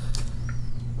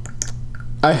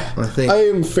 I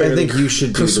am fairly I think you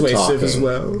should do the persuasive talking as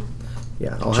well.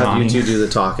 Yeah, I'll Johnny. have you two do the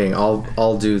talking.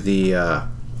 I'll do the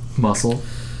Muscle.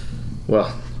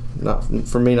 well, not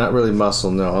for me, not really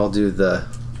muscle. No, I'll do the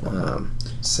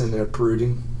Sitting there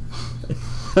brooding.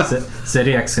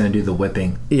 Zediac's gonna do the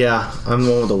whipping. yeah. I'm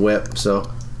the one with the whip, so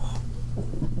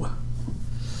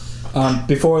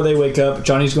Before they wake up,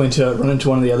 Johnny's going to run into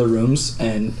one of the other rooms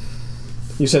and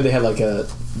You said they had like a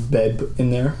bed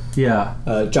in there. Yeah.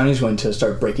 Johnny's going to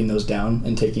start breaking those down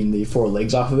and taking the 4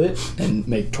 legs off of it and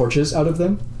make torches out of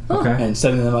them. Okay. And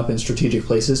setting them up in strategic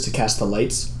places to cast the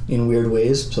lights in weird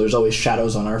ways. So there's always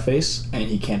shadows on our face, and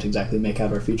he can't exactly make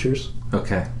out our features.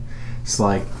 Okay. It's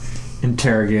like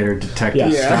interrogator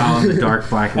detective Yeah. style in the dark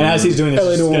black room. And as he's doing this,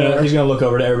 LA Noir. he's going to look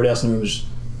over to everybody else in the room.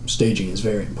 Staging is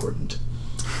very important.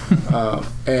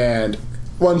 And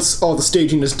once all the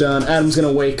staging is done, Adam's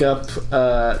gonna wake up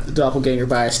the doppelganger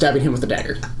by stabbing him with a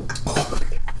dagger.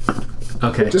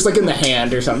 Okay. Just like in the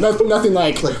hand or something. Nothing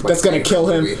like that's gonna kill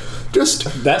him. Just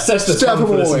That sets the stab tone him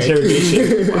for this away.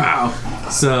 interrogation. Wow.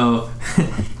 So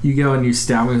you go and you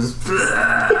stab him,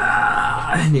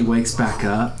 and he wakes back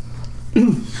up,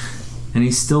 and he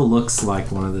still looks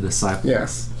like one of the disciples.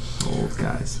 Yes. Old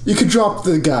guys. You could drop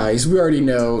the guys. We already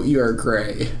know you are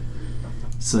gray.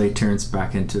 So he turns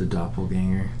back into a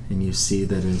doppelganger, and you see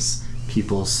that his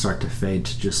pupils start to fade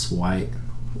to just white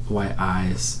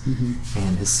eyes,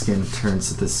 and his skin turns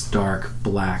to this dark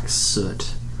black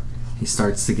soot. He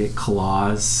starts to get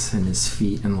claws, and his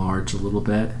feet enlarge a little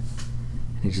bit,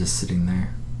 and he's just sitting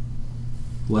there.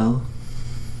 Well,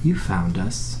 you found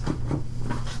us.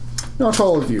 Not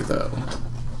all of you, though.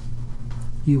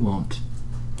 You won't.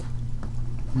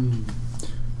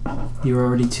 You're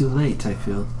already too late, I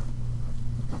feel.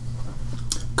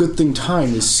 Good thing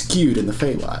time is skewed in the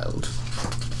Feywild.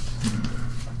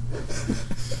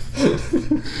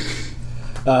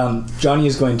 Johnny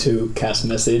is going to cast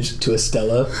message to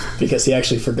Estella because he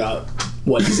actually forgot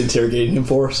what he's interrogating him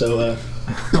for. So,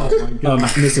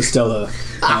 Miss Estella,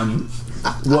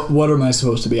 what am I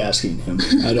supposed to be asking him?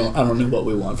 I don't know what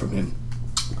we want from him.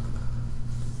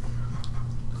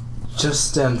 Just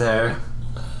stand there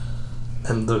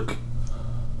and look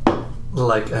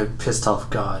like a pissed off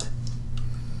god.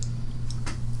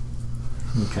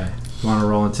 Okay. You want to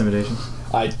roll intimidation?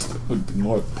 I would be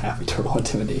more than happy to roll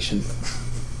intimidation.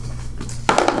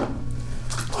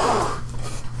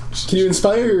 Can you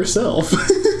inspire yourself?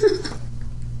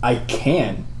 I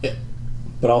can,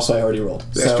 but also I already rolled.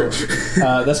 That's so, true.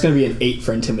 That's going to be an 8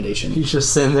 for intimidation. He's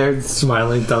just sitting there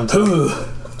smiling dumb.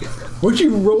 What'd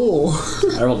you roll?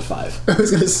 I rolled a 5. I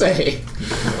was gonna say.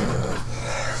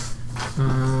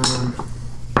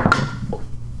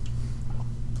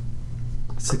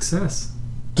 Success.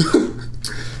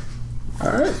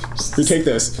 Alright. We take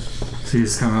this. So you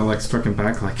just kind of like struck him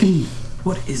back like,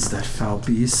 what is that foul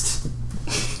beast?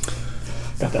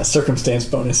 Got that circumstance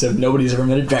bonus of nobody's ever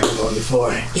met a dragonborn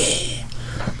before.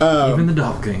 Even the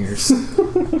doppelgangers.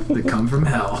 They come from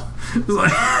hell. It's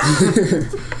like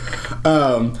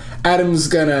Adam's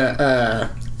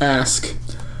gonna ask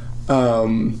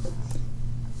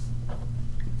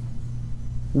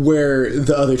where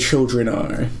the other children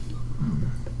are.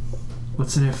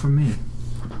 what's in it for me?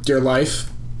 Your life?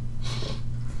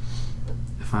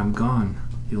 If I'm gone,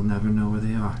 you'll never know where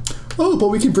they are. Oh, but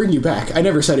we can bring you back. I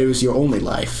never said it was your only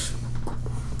life.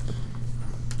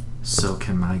 So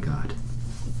can my god.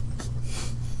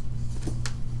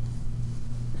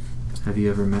 Have you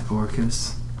ever met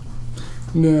Orcus?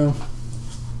 No.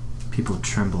 People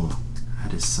tremble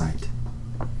at his sight.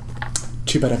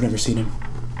 Too bad I've never seen him.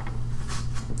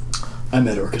 I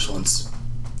met Orcus once.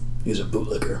 He was a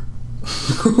bootlicker.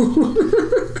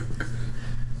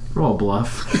 Roll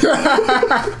bluff.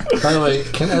 By the way,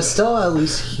 can Estelle at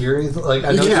least hear anything? Like,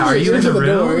 I know Yeah, are you in the room?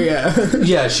 door, yeah.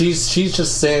 yeah, she's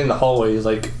just standing in the hallway,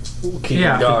 like keeping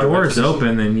Yeah, if the guard. door is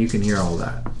open, then you can hear all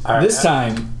that. All right, This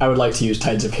time, I would like to use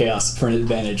Tides of Chaos for an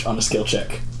advantage on a skill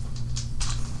check.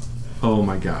 Oh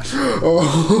my gosh.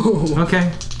 Oh.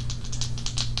 Okay.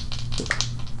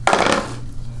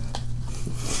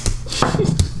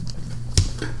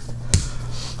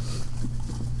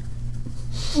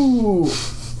 Ooh.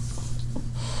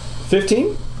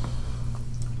 15?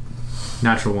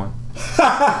 Natural one.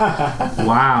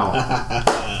 Wow.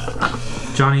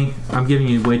 Johnny, I'm giving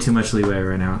you way too much leeway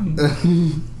right now.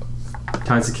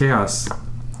 Tides of Chaos.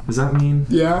 Does that mean?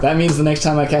 Yeah. That means the next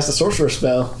time I cast a sorcerer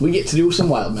spell, we get to do some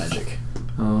wild magic.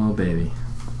 Oh, baby.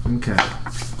 Okay.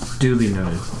 Duly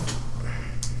noted.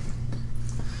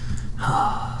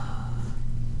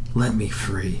 Let me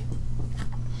free.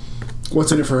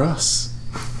 What's in it for us?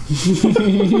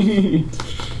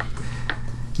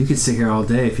 You could sit here all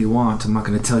day if you want. I'm not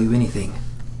going to tell you anything.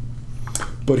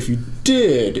 But if you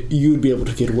did, you'd be able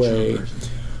to get away.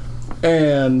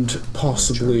 And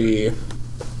possibly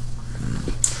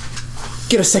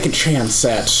get a second chance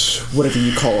at whatever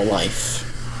you call a life.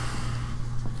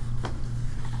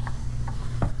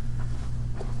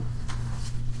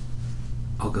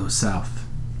 I'll go south.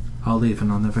 I'll leave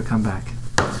and I'll never come back.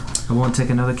 I won't take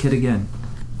another kid again.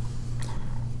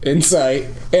 insight,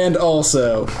 and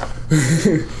also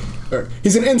or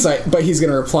he's an insight, but he's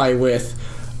gonna reply with,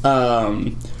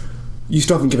 you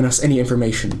still haven't given us any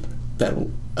information that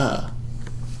will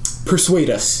persuade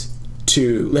us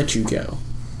to let you go.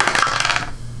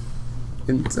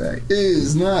 Insight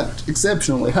is not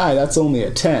exceptionally high. That's only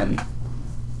a 10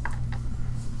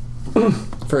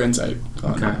 for insight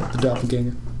on the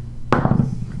doppelganger.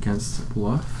 Against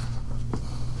bluff?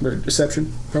 Or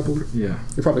deception, probably. Yeah.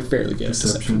 You're probably fairly good at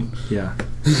deception. Yeah.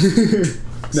 No.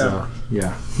 So,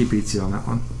 yeah, he beats you on that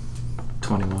one.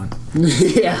 21.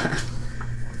 Yeah.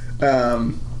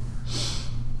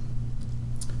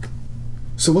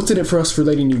 So what's in it for us for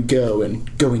letting you go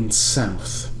and going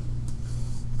south?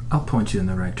 I'll point you in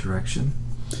the right direction.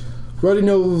 We already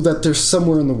know that there's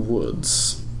somewhere in the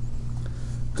woods.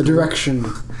 The direction...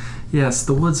 Yes,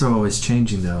 the woods are always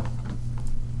changing, though.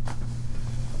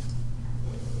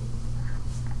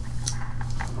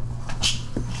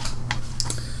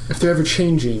 If they're ever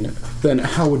changing, then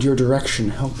how would your direction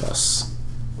help us?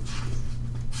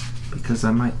 Because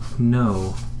I might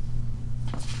know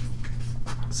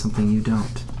something you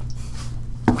don't.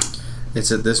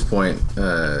 It's at this point,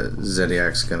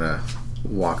 Zediac's gonna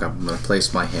walk up. I'm gonna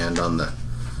place my hand on the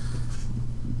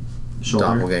Shoulder.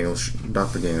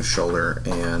 doppelganger's shoulder,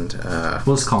 and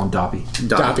We'll just call him Doppy.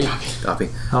 Doppy.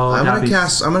 Oh, I'm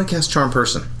Doppy's- gonna cast Charm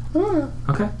Person.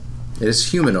 Okay. It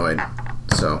is humanoid,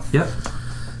 so Yep.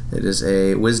 it is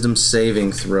a Wisdom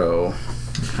saving throw,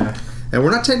 Okay. and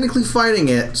we're not technically fighting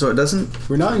it, so it doesn't.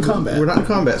 We're not in combat. We're not in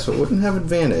combat, so it wouldn't have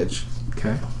advantage.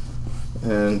 Okay.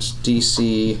 And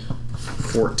DC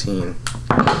 14.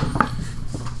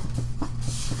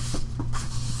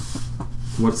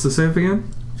 What's the save again?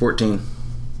 14.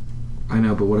 I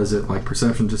know, but what is it? Like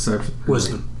perception, deception?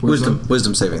 Wisdom.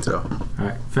 Wisdom saving throw.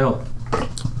 Alright, failed.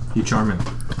 You charm him.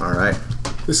 All right.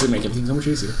 This would make everything so much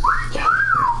easier.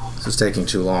 This is taking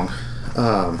too long.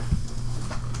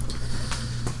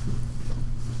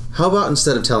 How about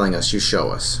instead of telling us, you show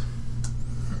us?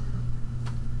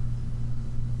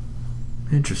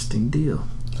 Interesting deal.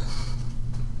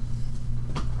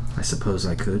 I suppose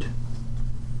I could.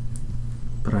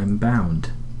 But I'm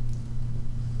bound.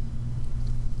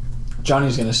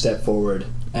 Johnny's going to step forward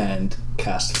and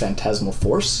cast Phantasmal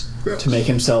Force to make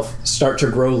himself start to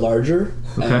grow larger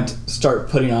and start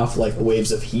putting off like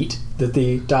waves of heat that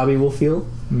the Dobby will feel.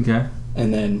 Okay.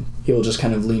 And then he'll just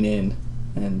kind of lean in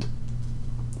and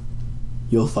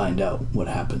you'll find out what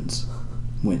happens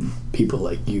when people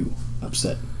like you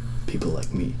upset people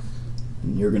like me.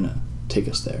 And you're going to take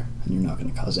us there and you're not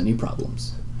going to cause any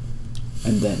problems.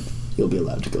 And then you'll be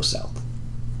allowed to go south.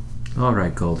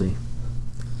 Alright, Goldie.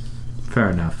 Fair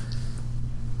enough.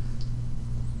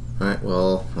 Alright,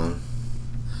 well,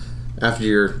 after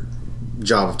your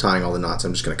job of tying all the knots,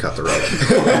 I'm just going to cut the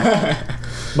rope.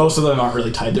 Most of them aren't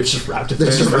really tied, they're just wrapped.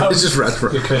 It's just wrapped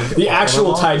rope. The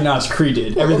actual tied knots Kree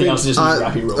did. Everything else is just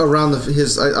wrapping rope. Around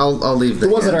I'll leave the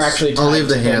ones hands. that are actually I'll leave tied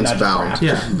the to them, hands not just bound. wrapped.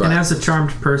 Yeah. But and as a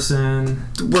charmed person.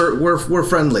 we're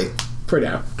friendly For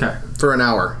now. Okay. for an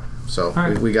hour, so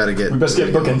Alright. we got to get. We best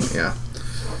get booking. Yeah.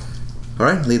 All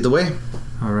right, lead the way.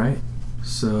 Alright.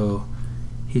 So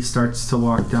he starts to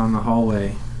walk down the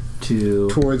hallway to.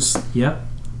 Towards... Yep.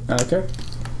 Okay.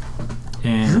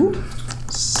 And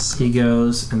he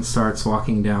goes and starts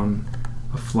walking down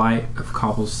a flight of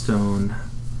cobblestone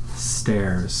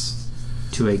stairs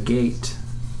to a gate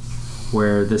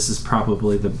where this is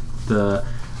probably the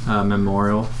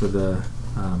memorial for the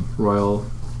royal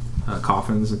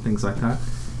coffins and things like that.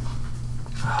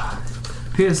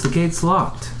 Appears the gate's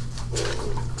locked.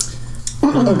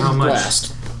 Don't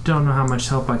know how much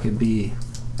help I could be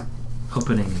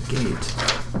opening a gate.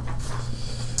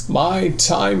 My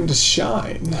time to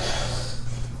shine.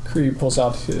 Kree pulls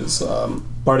out his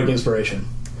Bardic Inspiration.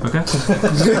 Okay.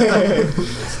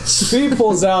 Kree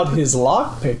pulls out his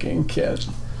lock-picking kit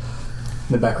In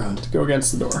the background. to go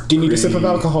against the door. Do you need a sip of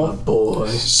alcohol? Boy,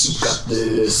 you got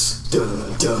this.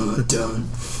 Dun, dun, dun.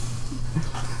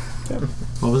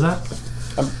 What was that?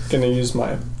 I'm gonna use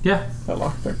my Yeah.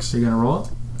 lockpicks. So you're gonna roll it?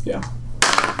 Yeah.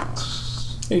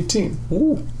 18.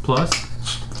 Ooh. Plus?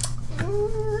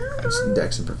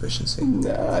 Dex and proficiency.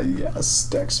 Yes.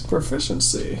 Dex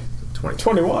proficiency. 20.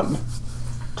 21.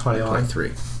 21.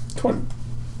 23. 20.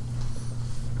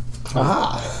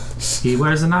 Aha. He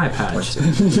wears an eye patch.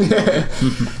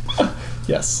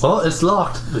 Yes. Well, it's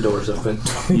locked. The door's open.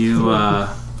 You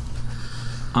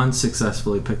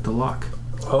unsuccessfully picked the lock.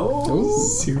 Oh.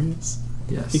 Serious?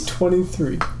 A Yes.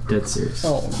 23. Dead serious.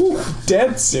 Oh,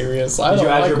 dead serious. I Did don't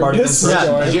you add like your where bardic this is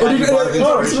inspiration? going. Did you add your bardic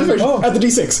Oh, inspiration? at the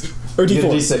D6. Or You D4.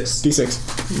 get a D6.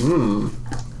 D6.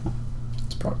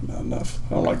 It's probably not enough.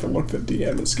 I don't like the look that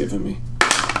DM is giving me.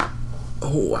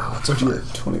 Oh wow, it's a What'd you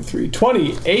get? 23.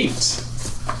 28!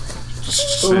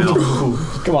 Ooh.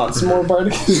 Come on, some more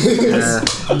bardic.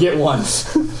 You get one.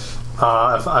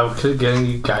 If I could get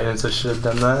any guidance, I should have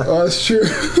done that. Oh, that's true.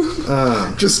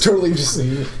 Just totally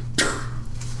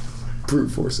brute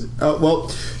force it. Well,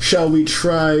 shall we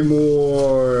try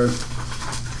more?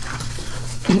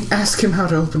 Ask him how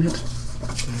to open it.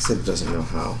 He said he doesn't know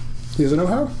how. He doesn't know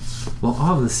how? Well,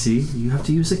 obviously, you have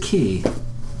to use a key.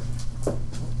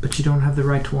 But you don't have the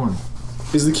right one.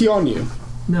 Is the key on you?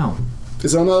 No.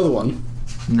 Is it on the other one?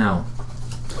 No.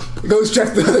 Go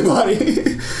check the other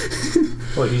body.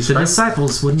 Well, he's The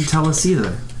disciples wouldn't tell us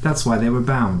either. That's why they were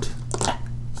bound.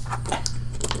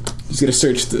 He's gonna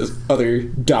search the other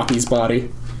Doppy's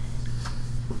body.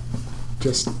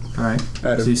 Just Alright.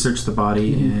 So you search the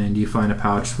body and you find a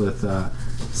pouch with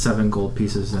 7 gold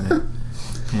pieces in it.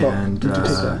 And you can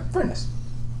take that. Very nice.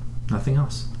 nothing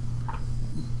else.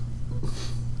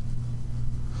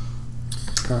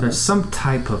 There's some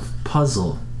type of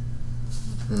puzzle.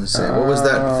 Let's see, what was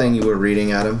that thing you were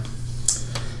reading, Adam?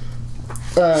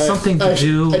 Something to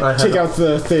do. I take out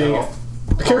the thing.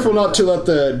 Careful not to let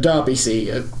the Doppy see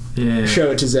it. Yeah.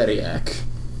 Show it to Zediac.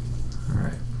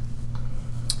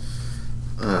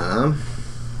 Alright.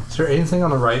 Is there anything on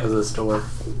the right of this door?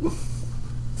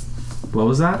 What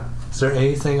was that? Is there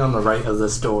anything on the right of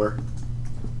this door?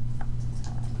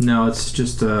 No, it's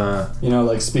just a.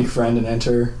 Like speak friend and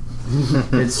enter.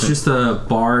 It's just a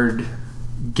barred,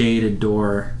 gated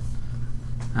door,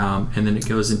 and then it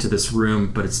goes into this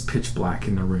room, but it's pitch black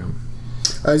in the room.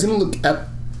 He's gonna look at.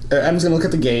 Adam's gonna look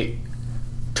at the gate.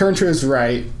 Turn to his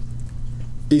right.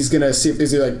 He's gonna see if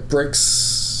is there like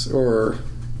bricks or.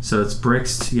 So it's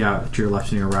bricks, to your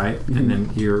left and your right, and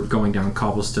then you're going down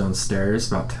cobblestone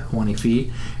stairs about 20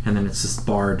 feet, and then it's this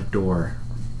barred door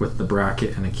with the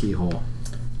bracket and a keyhole.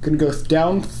 Gonna go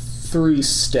down 3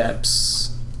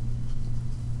 steps.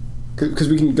 Because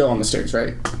we can go on the stairs,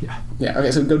 right? Yeah. Yeah,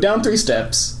 okay, so go down 3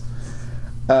 steps.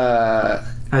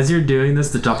 As you're doing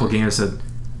this, the doppelganger said,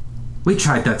 "We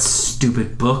tried that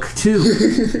stupid book,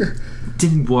 too.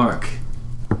 Didn't work.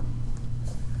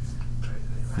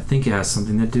 I think it has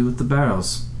something to do with the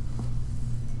barrels.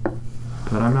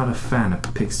 But I'm not a fan of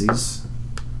pixies."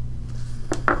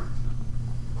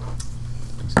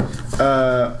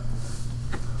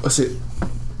 Let's see.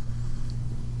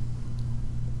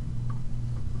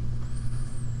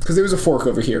 Because there was a fork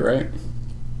over here, right?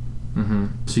 Mm-hmm.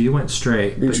 So you went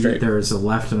straight, but straight. there was a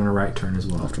left and a right turn as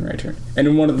well. Left and right turn. And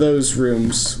in one of those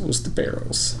rooms was the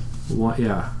barrels.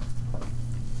 Yeah.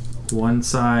 One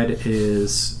side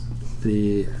is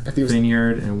the I think it was-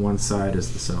 vineyard, and one side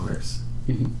is the cellars.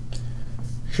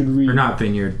 Should we... Or not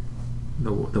vineyard,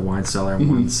 the wine cellar, and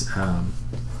one's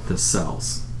the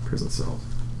cells, prison cells.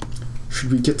 Should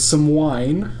we get some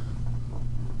wine?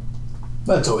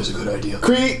 That's always a good idea.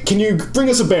 Cree, can you bring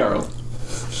us a barrel?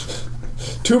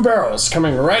 2 barrels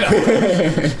coming right up.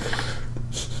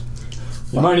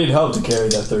 You might need help to carry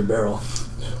that 3rd barrel.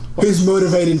 He's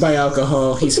motivated by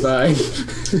alcohol. He's fine.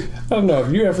 I don't know.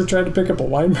 Have you ever tried to pick up a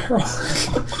wine barrel?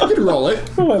 You can roll it.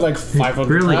 Only like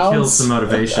 500 Really pounds. kills the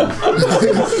motivation.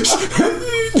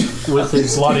 With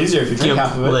It's a lot easier if you drink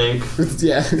half of it. leg.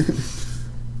 Yeah.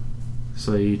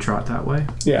 So you trot that way.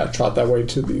 Yeah, trot that way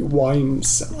to the wine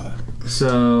cellar.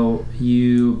 So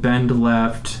you bend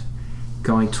left,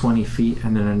 going 20 feet,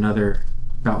 and then another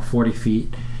about 40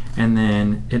 feet, and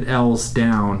then it L's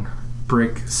down,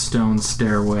 brick stone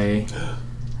stairway,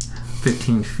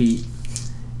 15 feet.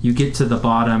 You get to the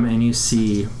bottom and you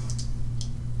see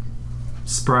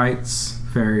sprites,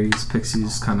 fairies,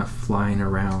 pixies kind of flying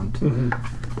around,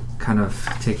 kind of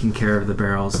taking care of the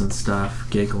barrels and stuff,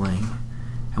 giggling,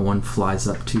 and one flies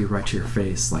up to you right to your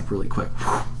face, like really quick.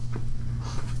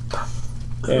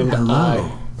 And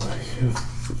Hello.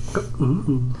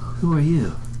 Who are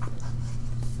you?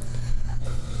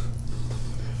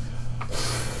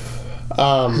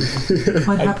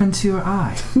 What happened to your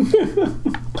eye?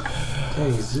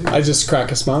 I just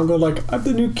crack a smile and go like, I'm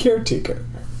the new caretaker.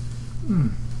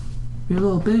 You're a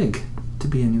little big to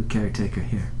be a new caretaker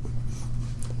here.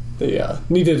 They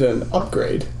needed an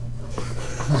upgrade.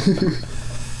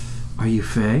 Are you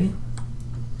Fae?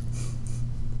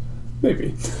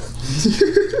 Maybe.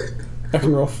 I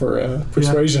can roll for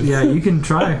persuasion. Yeah, you can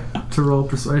try to roll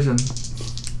persuasion.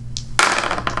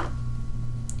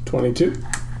 22.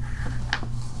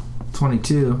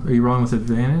 22. Are you rolling with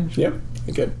advantage? Yep.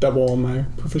 I get double on my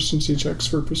proficiency checks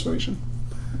for persuasion.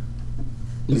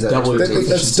 Is that Double your expertise?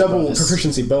 That's double bonus.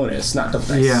 proficiency bonus, not double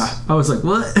dice. Yeah. I was like,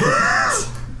 what?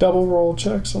 Double roll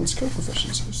checks on skill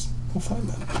proficiencies. We'll find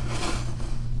that.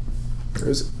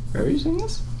 Where are you seeing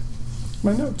this?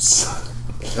 My notes.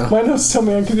 My notes tell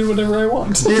me I can do whatever I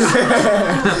want.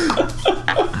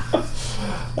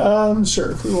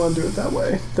 Sure, if we want to do it that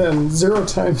way. Then 0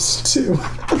 times 2.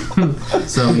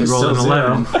 So you roll an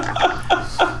 11.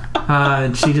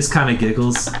 And she just kind of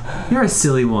giggles. You're a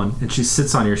silly one. And she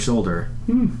sits on your shoulder.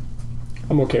 I'm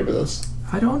okay with this.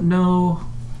 I don't know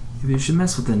if you should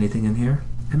mess with anything in here.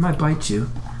 It might bite you.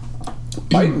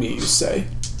 Bite me, you say?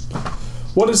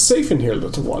 What is safe in here,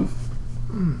 little one?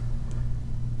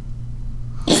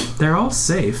 They're all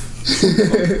safe.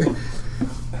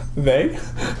 They?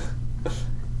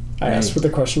 I asked Hey. with a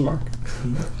question mark.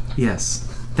 Yes,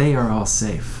 they are all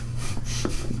safe.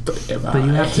 But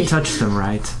you have to touch them,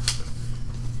 right?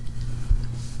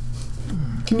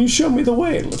 Can you show me the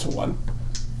way, little one?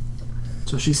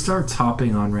 So she starts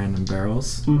hopping on random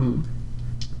barrels. Mm-hmm.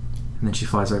 And then she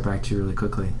flies right back to you really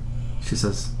quickly. She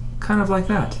says, kind of like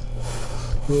that.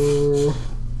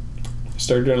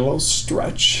 Start doing a little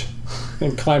stretch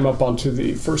and climb up onto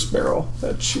the first barrel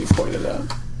that she pointed at.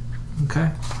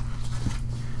 Okay.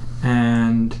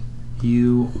 And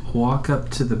you walk up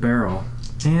to the barrel.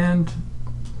 And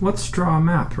let's draw a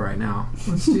map right now.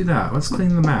 Let's do that. Let's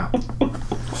clean the map.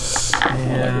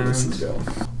 And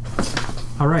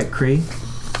all right, Cree.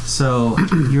 So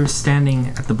you're standing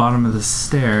at the bottom of the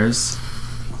stairs,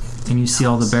 and you see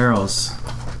all the barrels.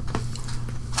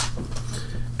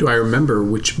 Do I remember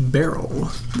which barrel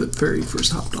that Fairy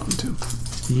first hopped onto?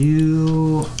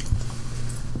 You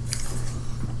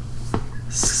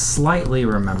slightly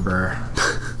remember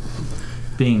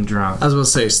being drunk. I was about to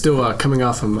say, still coming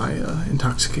off of my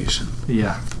intoxication.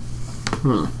 Yeah.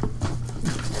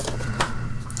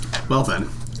 Well then,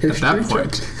 Here's at that your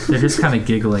point, They're just kind of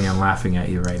giggling and laughing at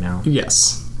you right now.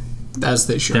 yes, as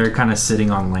they should. They're kind of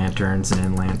sitting on lanterns and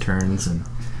in lanterns and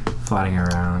floating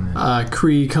around. And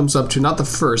Kree comes up to not the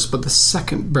first, but the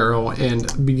second barrel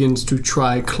and begins to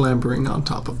try clambering on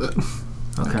top of it.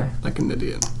 okay. Like an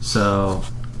idiot. So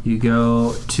you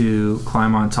go to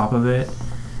climb on top of it,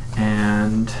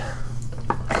 and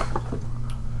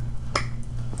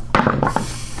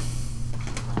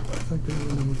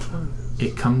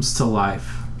it comes to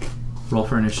life. Roll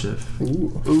for initiative.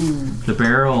 The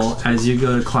barrel, as you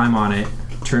go to climb on it,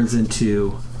 turns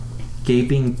into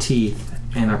gaping teeth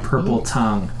and a purple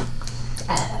tongue.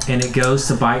 And it goes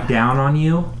to bite down on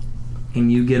you, and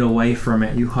you get away from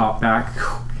it. You hop back,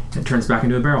 and it turns back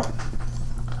into a barrel.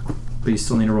 But you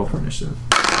still need to roll for initiative.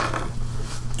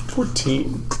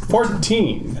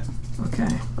 14.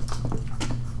 Okay.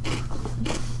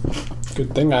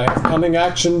 Good thing I have cunning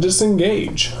action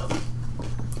disengage.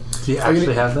 Do you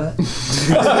actually have that?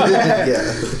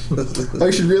 Yeah.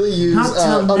 I should really use Not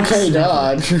till Uncanny next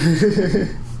Dodge.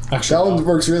 Actually, That one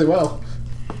works really well.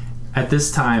 At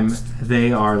this time,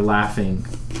 they are laughing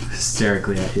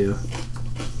hysterically at you.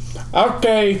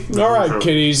 okay, alright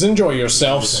kiddies, enjoy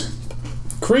yourselves.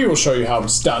 Kree will show you how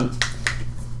it's done.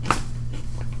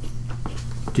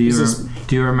 Do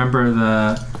you remember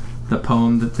the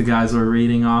poem that the guys were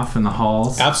reading off in the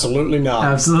halls? Absolutely not.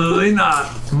 Absolutely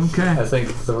not. Okay. I think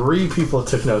 3 people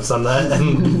took notes on that,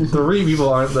 and 3 people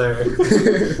aren't there.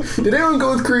 Did anyone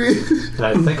go with Kree? And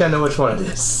I think I know which one it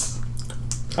is.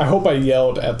 I hope I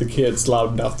yelled at the kids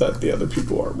loud enough that the other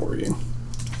people aren't worrying.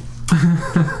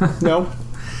 No?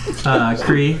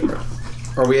 Kree,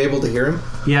 Are we able to hear him?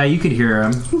 yeah, you could hear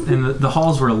him. And the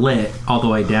halls were lit all the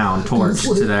way down,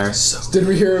 torched to there. Did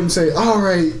we hear him say,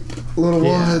 "Alright, little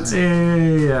Yeah. ones"?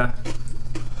 Yeah.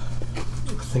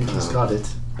 I think he's got it.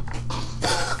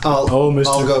 I'll Mr.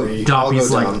 I'll go. Free. I'll go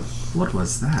Doppy's like, down. what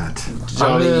was that?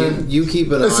 Johnny, you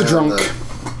keep an It's a eye on drunk.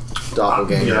 the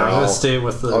doppelganger. Yeah, I'm I'll gonna stay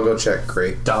with I'll the go check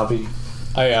Cree. Dobby.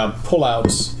 I pull out.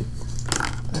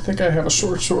 I think I have a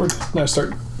short sword, and I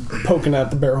start poking at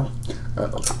the barrel.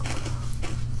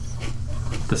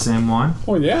 The same one?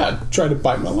 Oh yeah, try to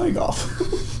bite my leg off.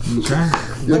 Okay.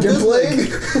 Like in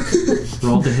Plague?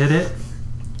 Roll to hit it.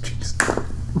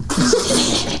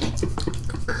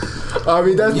 I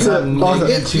mean,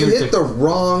 that's You hit the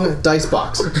wrong dice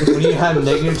box. When you have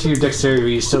negative to your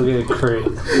dexterity, you still get a crit.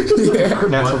 yeah.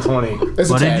 Natural 20. It's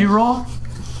a What 10. did you roll?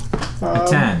 A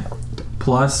 10.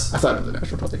 Plus. I thought it was a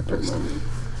natural, probably.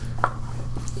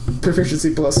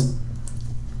 Proficiency plus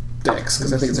Dex,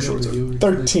 because I think it's a short sword.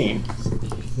 13.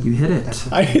 You hit it.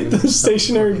 I hit the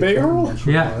stationary barrel.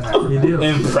 Yeah, you do.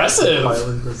 Impressive.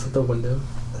 Pilot goes at the window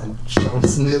and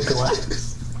jumps in the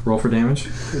glass. Roll for damage.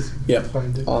 Yep,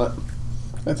 Find it. on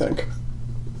it. I think.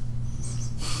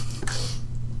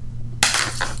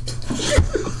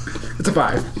 It's a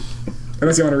 5.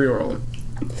 Unless you want to reroll it.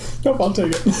 Nope, I'll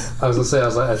take it. I was gonna say,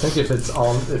 I think if it's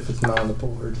not on the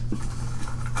board.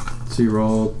 So you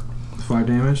rolled 5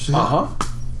 damage to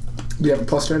hit. Do you have a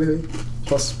plus to anything?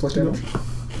 Plus damage?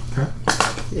 Okay.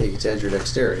 Yeah, you get to add your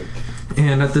dexterity.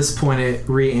 And at this point, it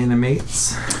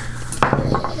reanimates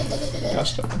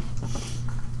Gotcha.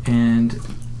 and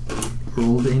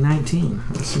rolled a 19.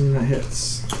 I'm assuming that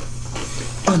hits.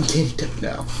 Uncanny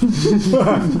now.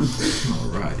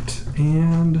 Alright.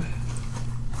 And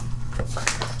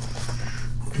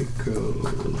it goes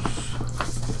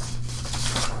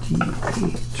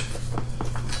D8.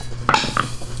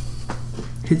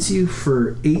 Hits you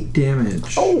for 8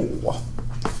 damage. Oh!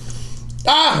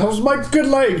 Ah! That was my good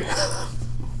leg!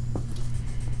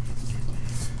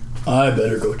 I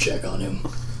better go check on him.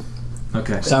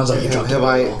 Okay. Sounds like you dropped Have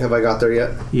I got there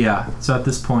yet? Yeah, so at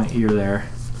this point, you're there.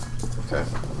 Okay.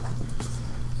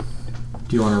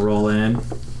 Do you want to roll in?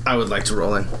 I would like to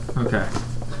roll in. Okay.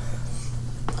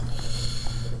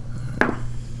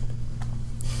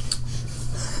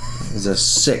 There's a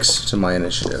 6 to my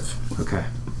initiative. Okay.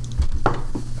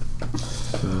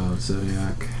 So,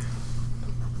 Zodiac.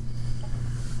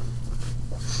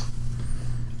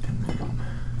 And then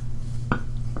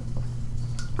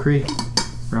Kree,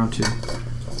 round 2.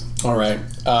 Alright.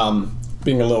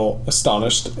 Being a little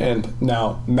astonished and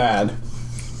now mad,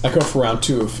 I go for round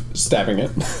 2 of stabbing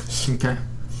it, Okay.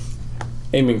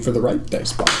 aiming for the right dice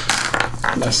spot.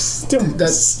 And I still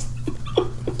miss.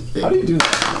 How do you do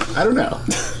that? I don't know.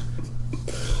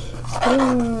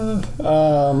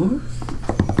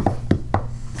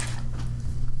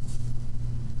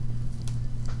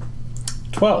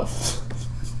 12.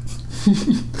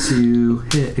 To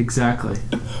hit exactly.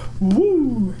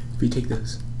 Woo! We take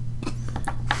those.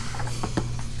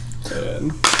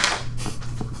 And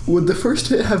Would the first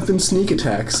hit have been sneak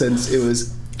attack since it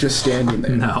was just standing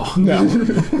there? No.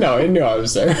 no, it knew I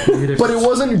was there. But it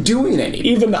wasn't doing anything.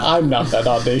 Even I'm not that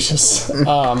audacious.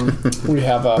 We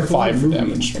have a 5 for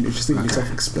damage. And you're just leaving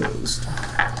yourself exposed.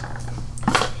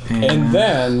 And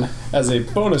then, as a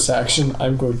bonus action,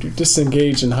 I'm going to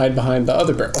disengage and hide behind the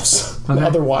other barrels. The Okay.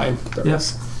 other wine barrels.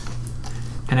 Yes.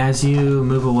 And as you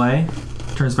move away,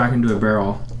 it turns back into a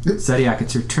barrel. Zodiac,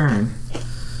 it's your turn.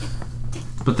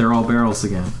 But they're all barrels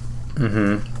again.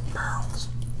 Mm-hmm.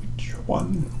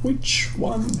 Which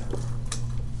one?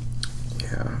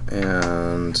 Yeah,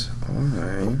 and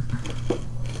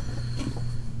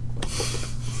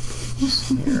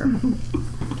here.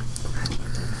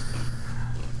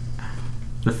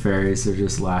 The fairies are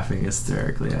just laughing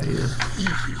hysterically at you.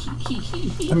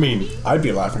 I mean, I'd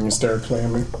be laughing hysterically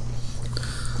at me.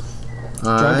 Drunk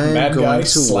I'm mad guy going to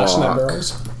slashing at walk.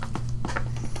 barrels.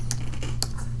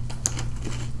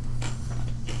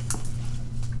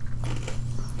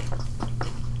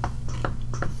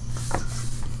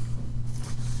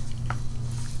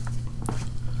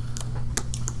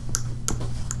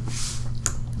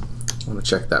 I want to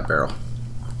check that barrel.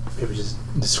 Maybe just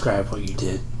describe what you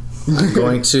did. I'm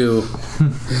going to,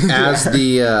 as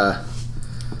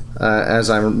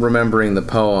I'm remembering the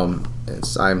poem,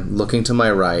 I'm looking to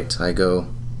my right. I go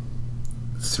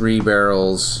 3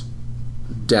 barrels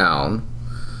down.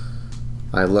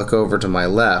 I look over to my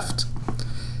left.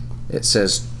 It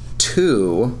says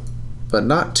 2, but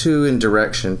not 2 in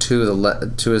direction. 2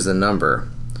 is the number.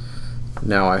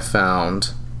 Now I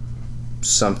found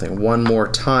something one more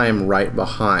time right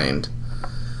behind.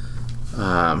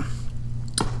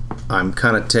 I'm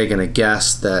kind of taking a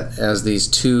guess that as these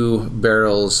 2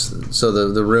 barrels, so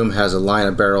the room has a line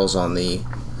of barrels on the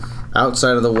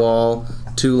outside of the wall,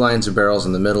 2 lines of barrels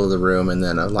in the middle of the room, and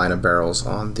then a line of barrels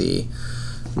on the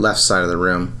left side of the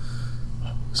room.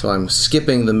 So I'm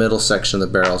skipping the middle section of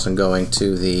the barrels and going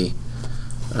to the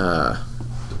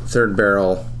 3rd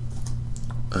barrel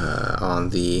on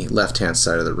the left-hand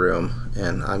side of the room,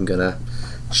 and I'm gonna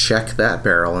check that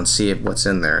barrel and see what's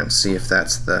in there and see if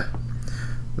that's the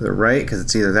right, because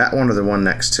it's either that one or the one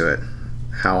next to it,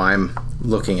 how I'm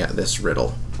looking at this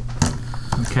riddle.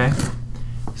 Okay.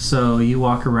 So you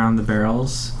walk around the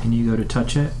barrels and you go to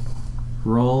touch it.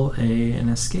 Roll an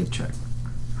escape check.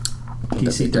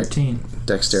 DC 13.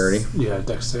 Dexterity. Yeah,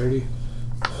 dexterity.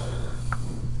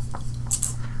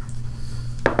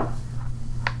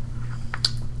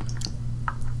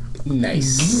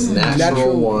 Nice.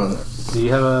 Natural 1. Do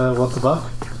you have a what the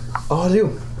buck? Oh, I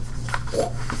do.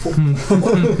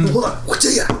 Hold on. What's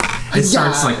it? It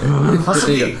starts like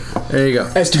There you go.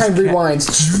 As time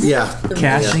rewinds. Yeah.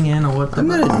 cashing in or what the I'm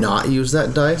gonna not use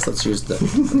that dice. Let's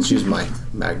use my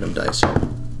Magnum dice here.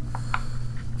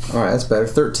 All right, that's better.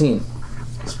 13.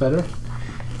 It's better.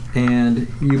 And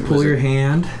you pull your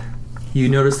hand. You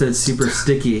notice that it's super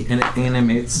sticky and it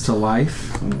animates to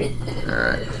life. All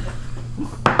right.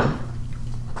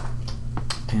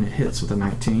 And it hits with a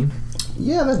 19.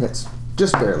 Yeah, that hits.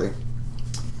 Just barely.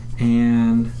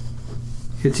 and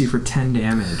hits you for 10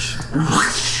 damage.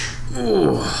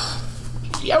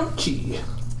 Youchie.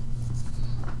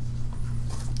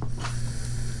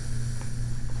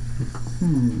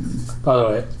 By the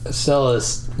way, Estelle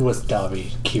is with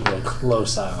Dobby, keeping a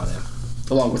close eye on him,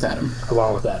 Along with Adam.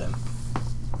 along with Adam.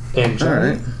 And Johnny.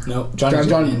 Alright. No, Johnny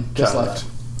Johnny just Johnny left.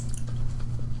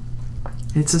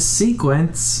 It's a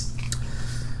sequence.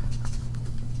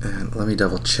 And let me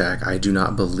double check. I do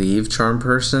not believe Charm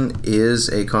Person is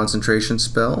a concentration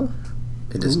spell.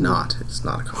 It is not. It's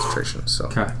not a concentration. So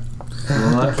Okay.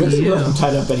 Lucky you. I'm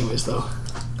tied up anyways, though.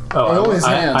 Oh, only his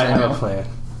hands, I I have know. a plan.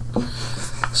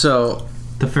 So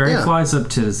The fairy Yeah. flies up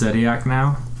to Zediac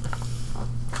now.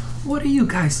 What are you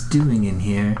guys doing in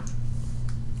here?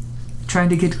 Trying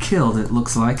to get killed, it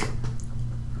looks like.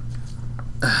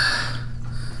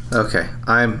 okay,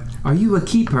 Are you a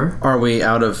keeper? Are we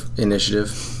out of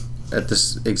initiative at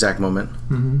this exact moment?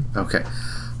 Mm-hmm. Okay.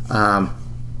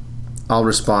 I'll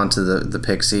respond to the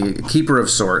pixie, keeper of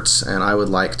sorts, and I would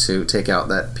like to take out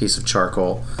that piece of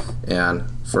charcoal, and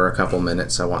for a couple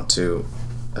minutes I want to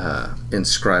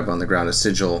inscribe on the ground a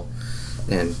sigil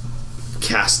and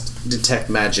cast detect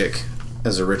magic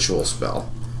as a ritual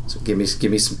spell. So give me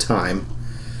some time.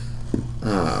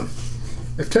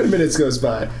 If 10 minutes goes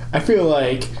by, I feel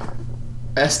like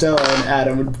Estelle and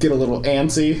Adam would get a little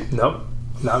antsy. Nope.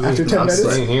 Not me. After 10 I'm minutes?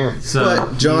 staying here. So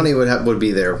But Johnny would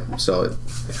be there, so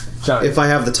Johnny. if I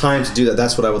have the time to do that,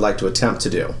 that's what I would like to attempt to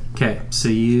do. okay, so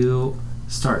you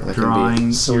start That can be-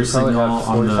 drawing so your we probably signal have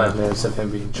on 45 the minutes of him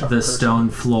being charmed. stone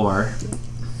floor.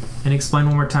 And explain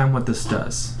one more time what this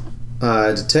does.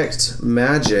 Detect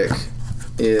magic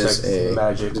is Detect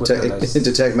magic within a-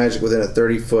 detect magic within a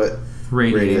 30-foot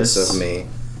radius Radius. of me.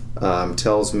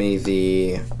 Tells me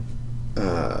the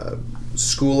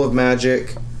school of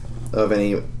magic of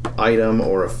any item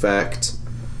or effect.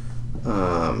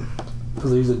 I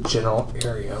believe the general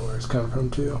area where it's coming from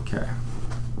too. Okay.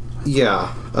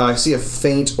 Yeah, I see a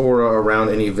faint aura around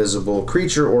any visible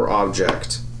creature or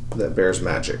object that bears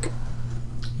magic.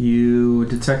 You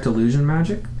detect illusion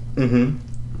magic? Mm-hmm.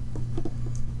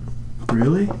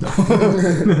 Really?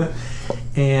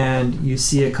 And you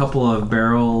see a couple of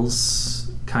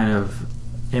barrels kind of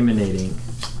emanating.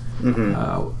 Mm-hmm.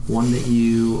 One that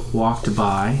you walked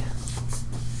by,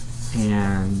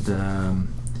 and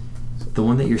the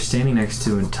one that you're standing next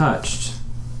to and touched.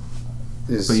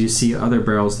 But you see other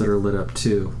barrels that are lit up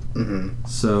too. Mm-hmm.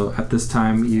 So at this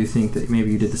time, you think that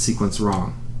maybe you did the sequence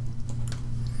wrong.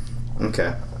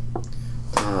 Okay.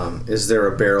 Is there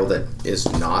a barrel that is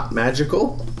not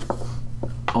magical?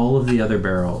 All of the other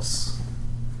barrels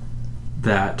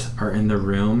that are in the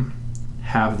room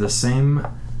have the same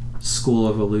school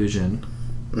of illusion,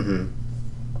 Mm-hmm.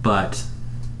 but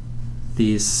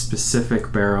these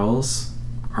specific barrels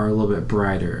are a little bit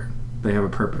brighter. They have a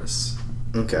purpose.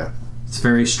 Okay. It's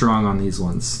very strong on these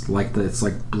ones, it's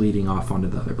like bleeding off onto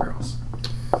the other barrels.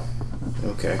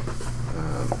 Okay.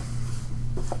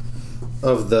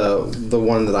 Of the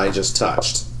one that I just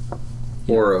touched,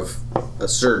 or of a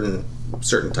certain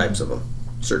types of them,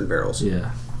 certain barrels.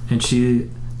 Yeah, and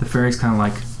the fairy's kind of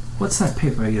like, "What's that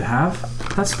paper you have?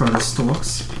 That's Brother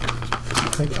Storks."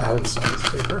 I think Adam signed this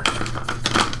paper.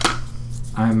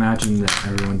 I imagine that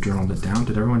everyone journaled it down.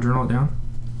 Did everyone journal it down?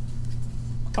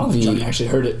 I don't think Johnny actually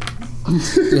heard it.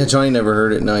 Yeah, Johnny never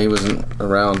heard it. No, he wasn't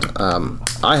around.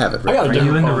 I have it. I got a Are different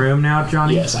you in the poem. room now,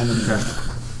 Johnny? Yes, I'm in the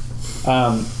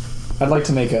room. I'd like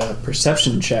to make a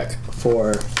perception check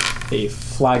for a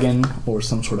flagon or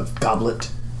some sort of goblet.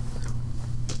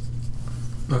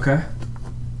 Okay.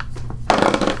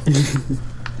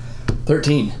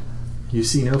 13. You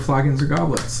see no flagons or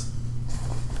goblets.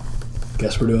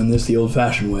 Guess we're doing this the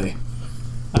old-fashioned way.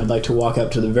 I'd like to walk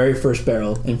up to the very first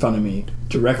barrel in front of me,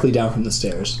 directly down from the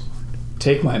stairs,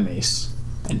 take my mace,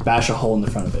 and bash a hole in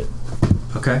the front of it.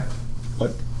 Okay.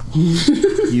 What?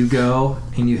 You go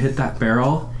and you hit that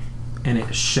barrel, and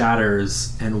it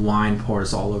shatters, and wine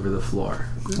pours all over the floor.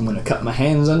 I'm gonna cut my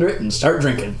hands under it and start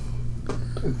drinking.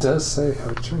 It does say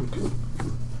how to drink it.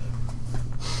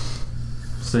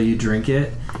 So you drink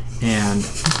it, and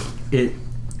it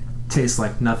tastes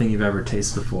like nothing you've ever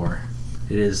tasted before.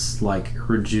 It is like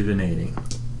rejuvenating.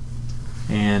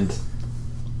 And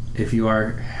if you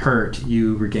are hurt,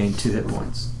 you regain 2 hit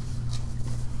points.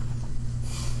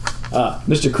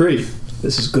 Mr. Cree,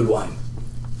 this is good wine.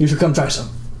 You should come try some.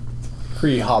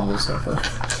 Cree hobbles over.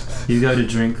 You go to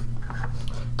drink,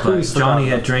 but Cree's Johnny forgotten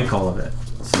had drank all of it.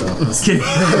 So just kidding.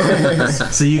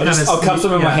 So you kind of I'll cup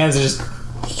some in my hands and just,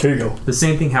 here you go. The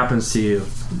same thing happens to you.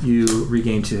 You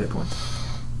regain 2 hit points.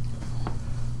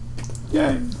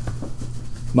 Yay.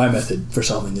 My method for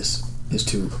solving this. is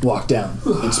to walk down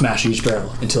and smash each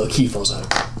barrel until a key falls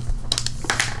out.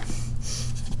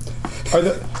 How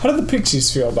do the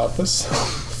pixies feel about this?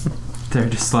 They're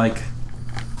just like,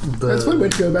 That's one way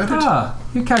to go about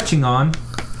it. you're catching on.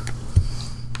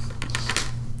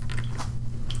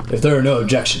 If there are no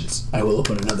objections, I will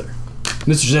open another.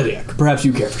 Mr. Zediak, perhaps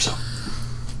you care for some.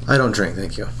 I don't drink,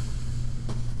 thank you.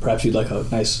 Perhaps you'd like a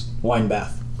nice wine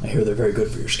bath. I hear they're very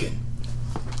good for your skin.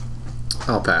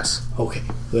 I'll pass. Okay,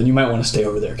 then you might want to stay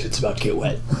over there because it's about to get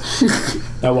wet.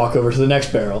 I walk over to the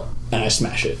next barrel and I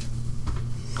smash it.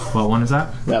 What one is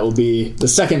that? That will be the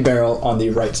second barrel on the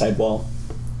right side wall.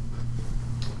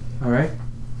 All right.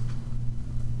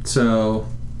 So,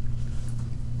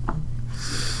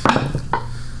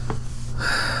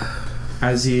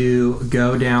 as you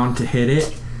go down to hit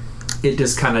it, it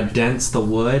just kind of dents the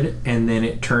wood, and then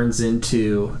it turns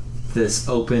into this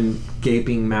open,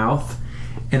 gaping mouth,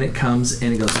 and it comes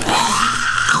and it goes,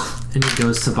 and it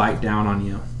goes to bite down on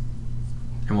you.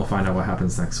 And we'll find out what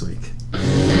happens next week.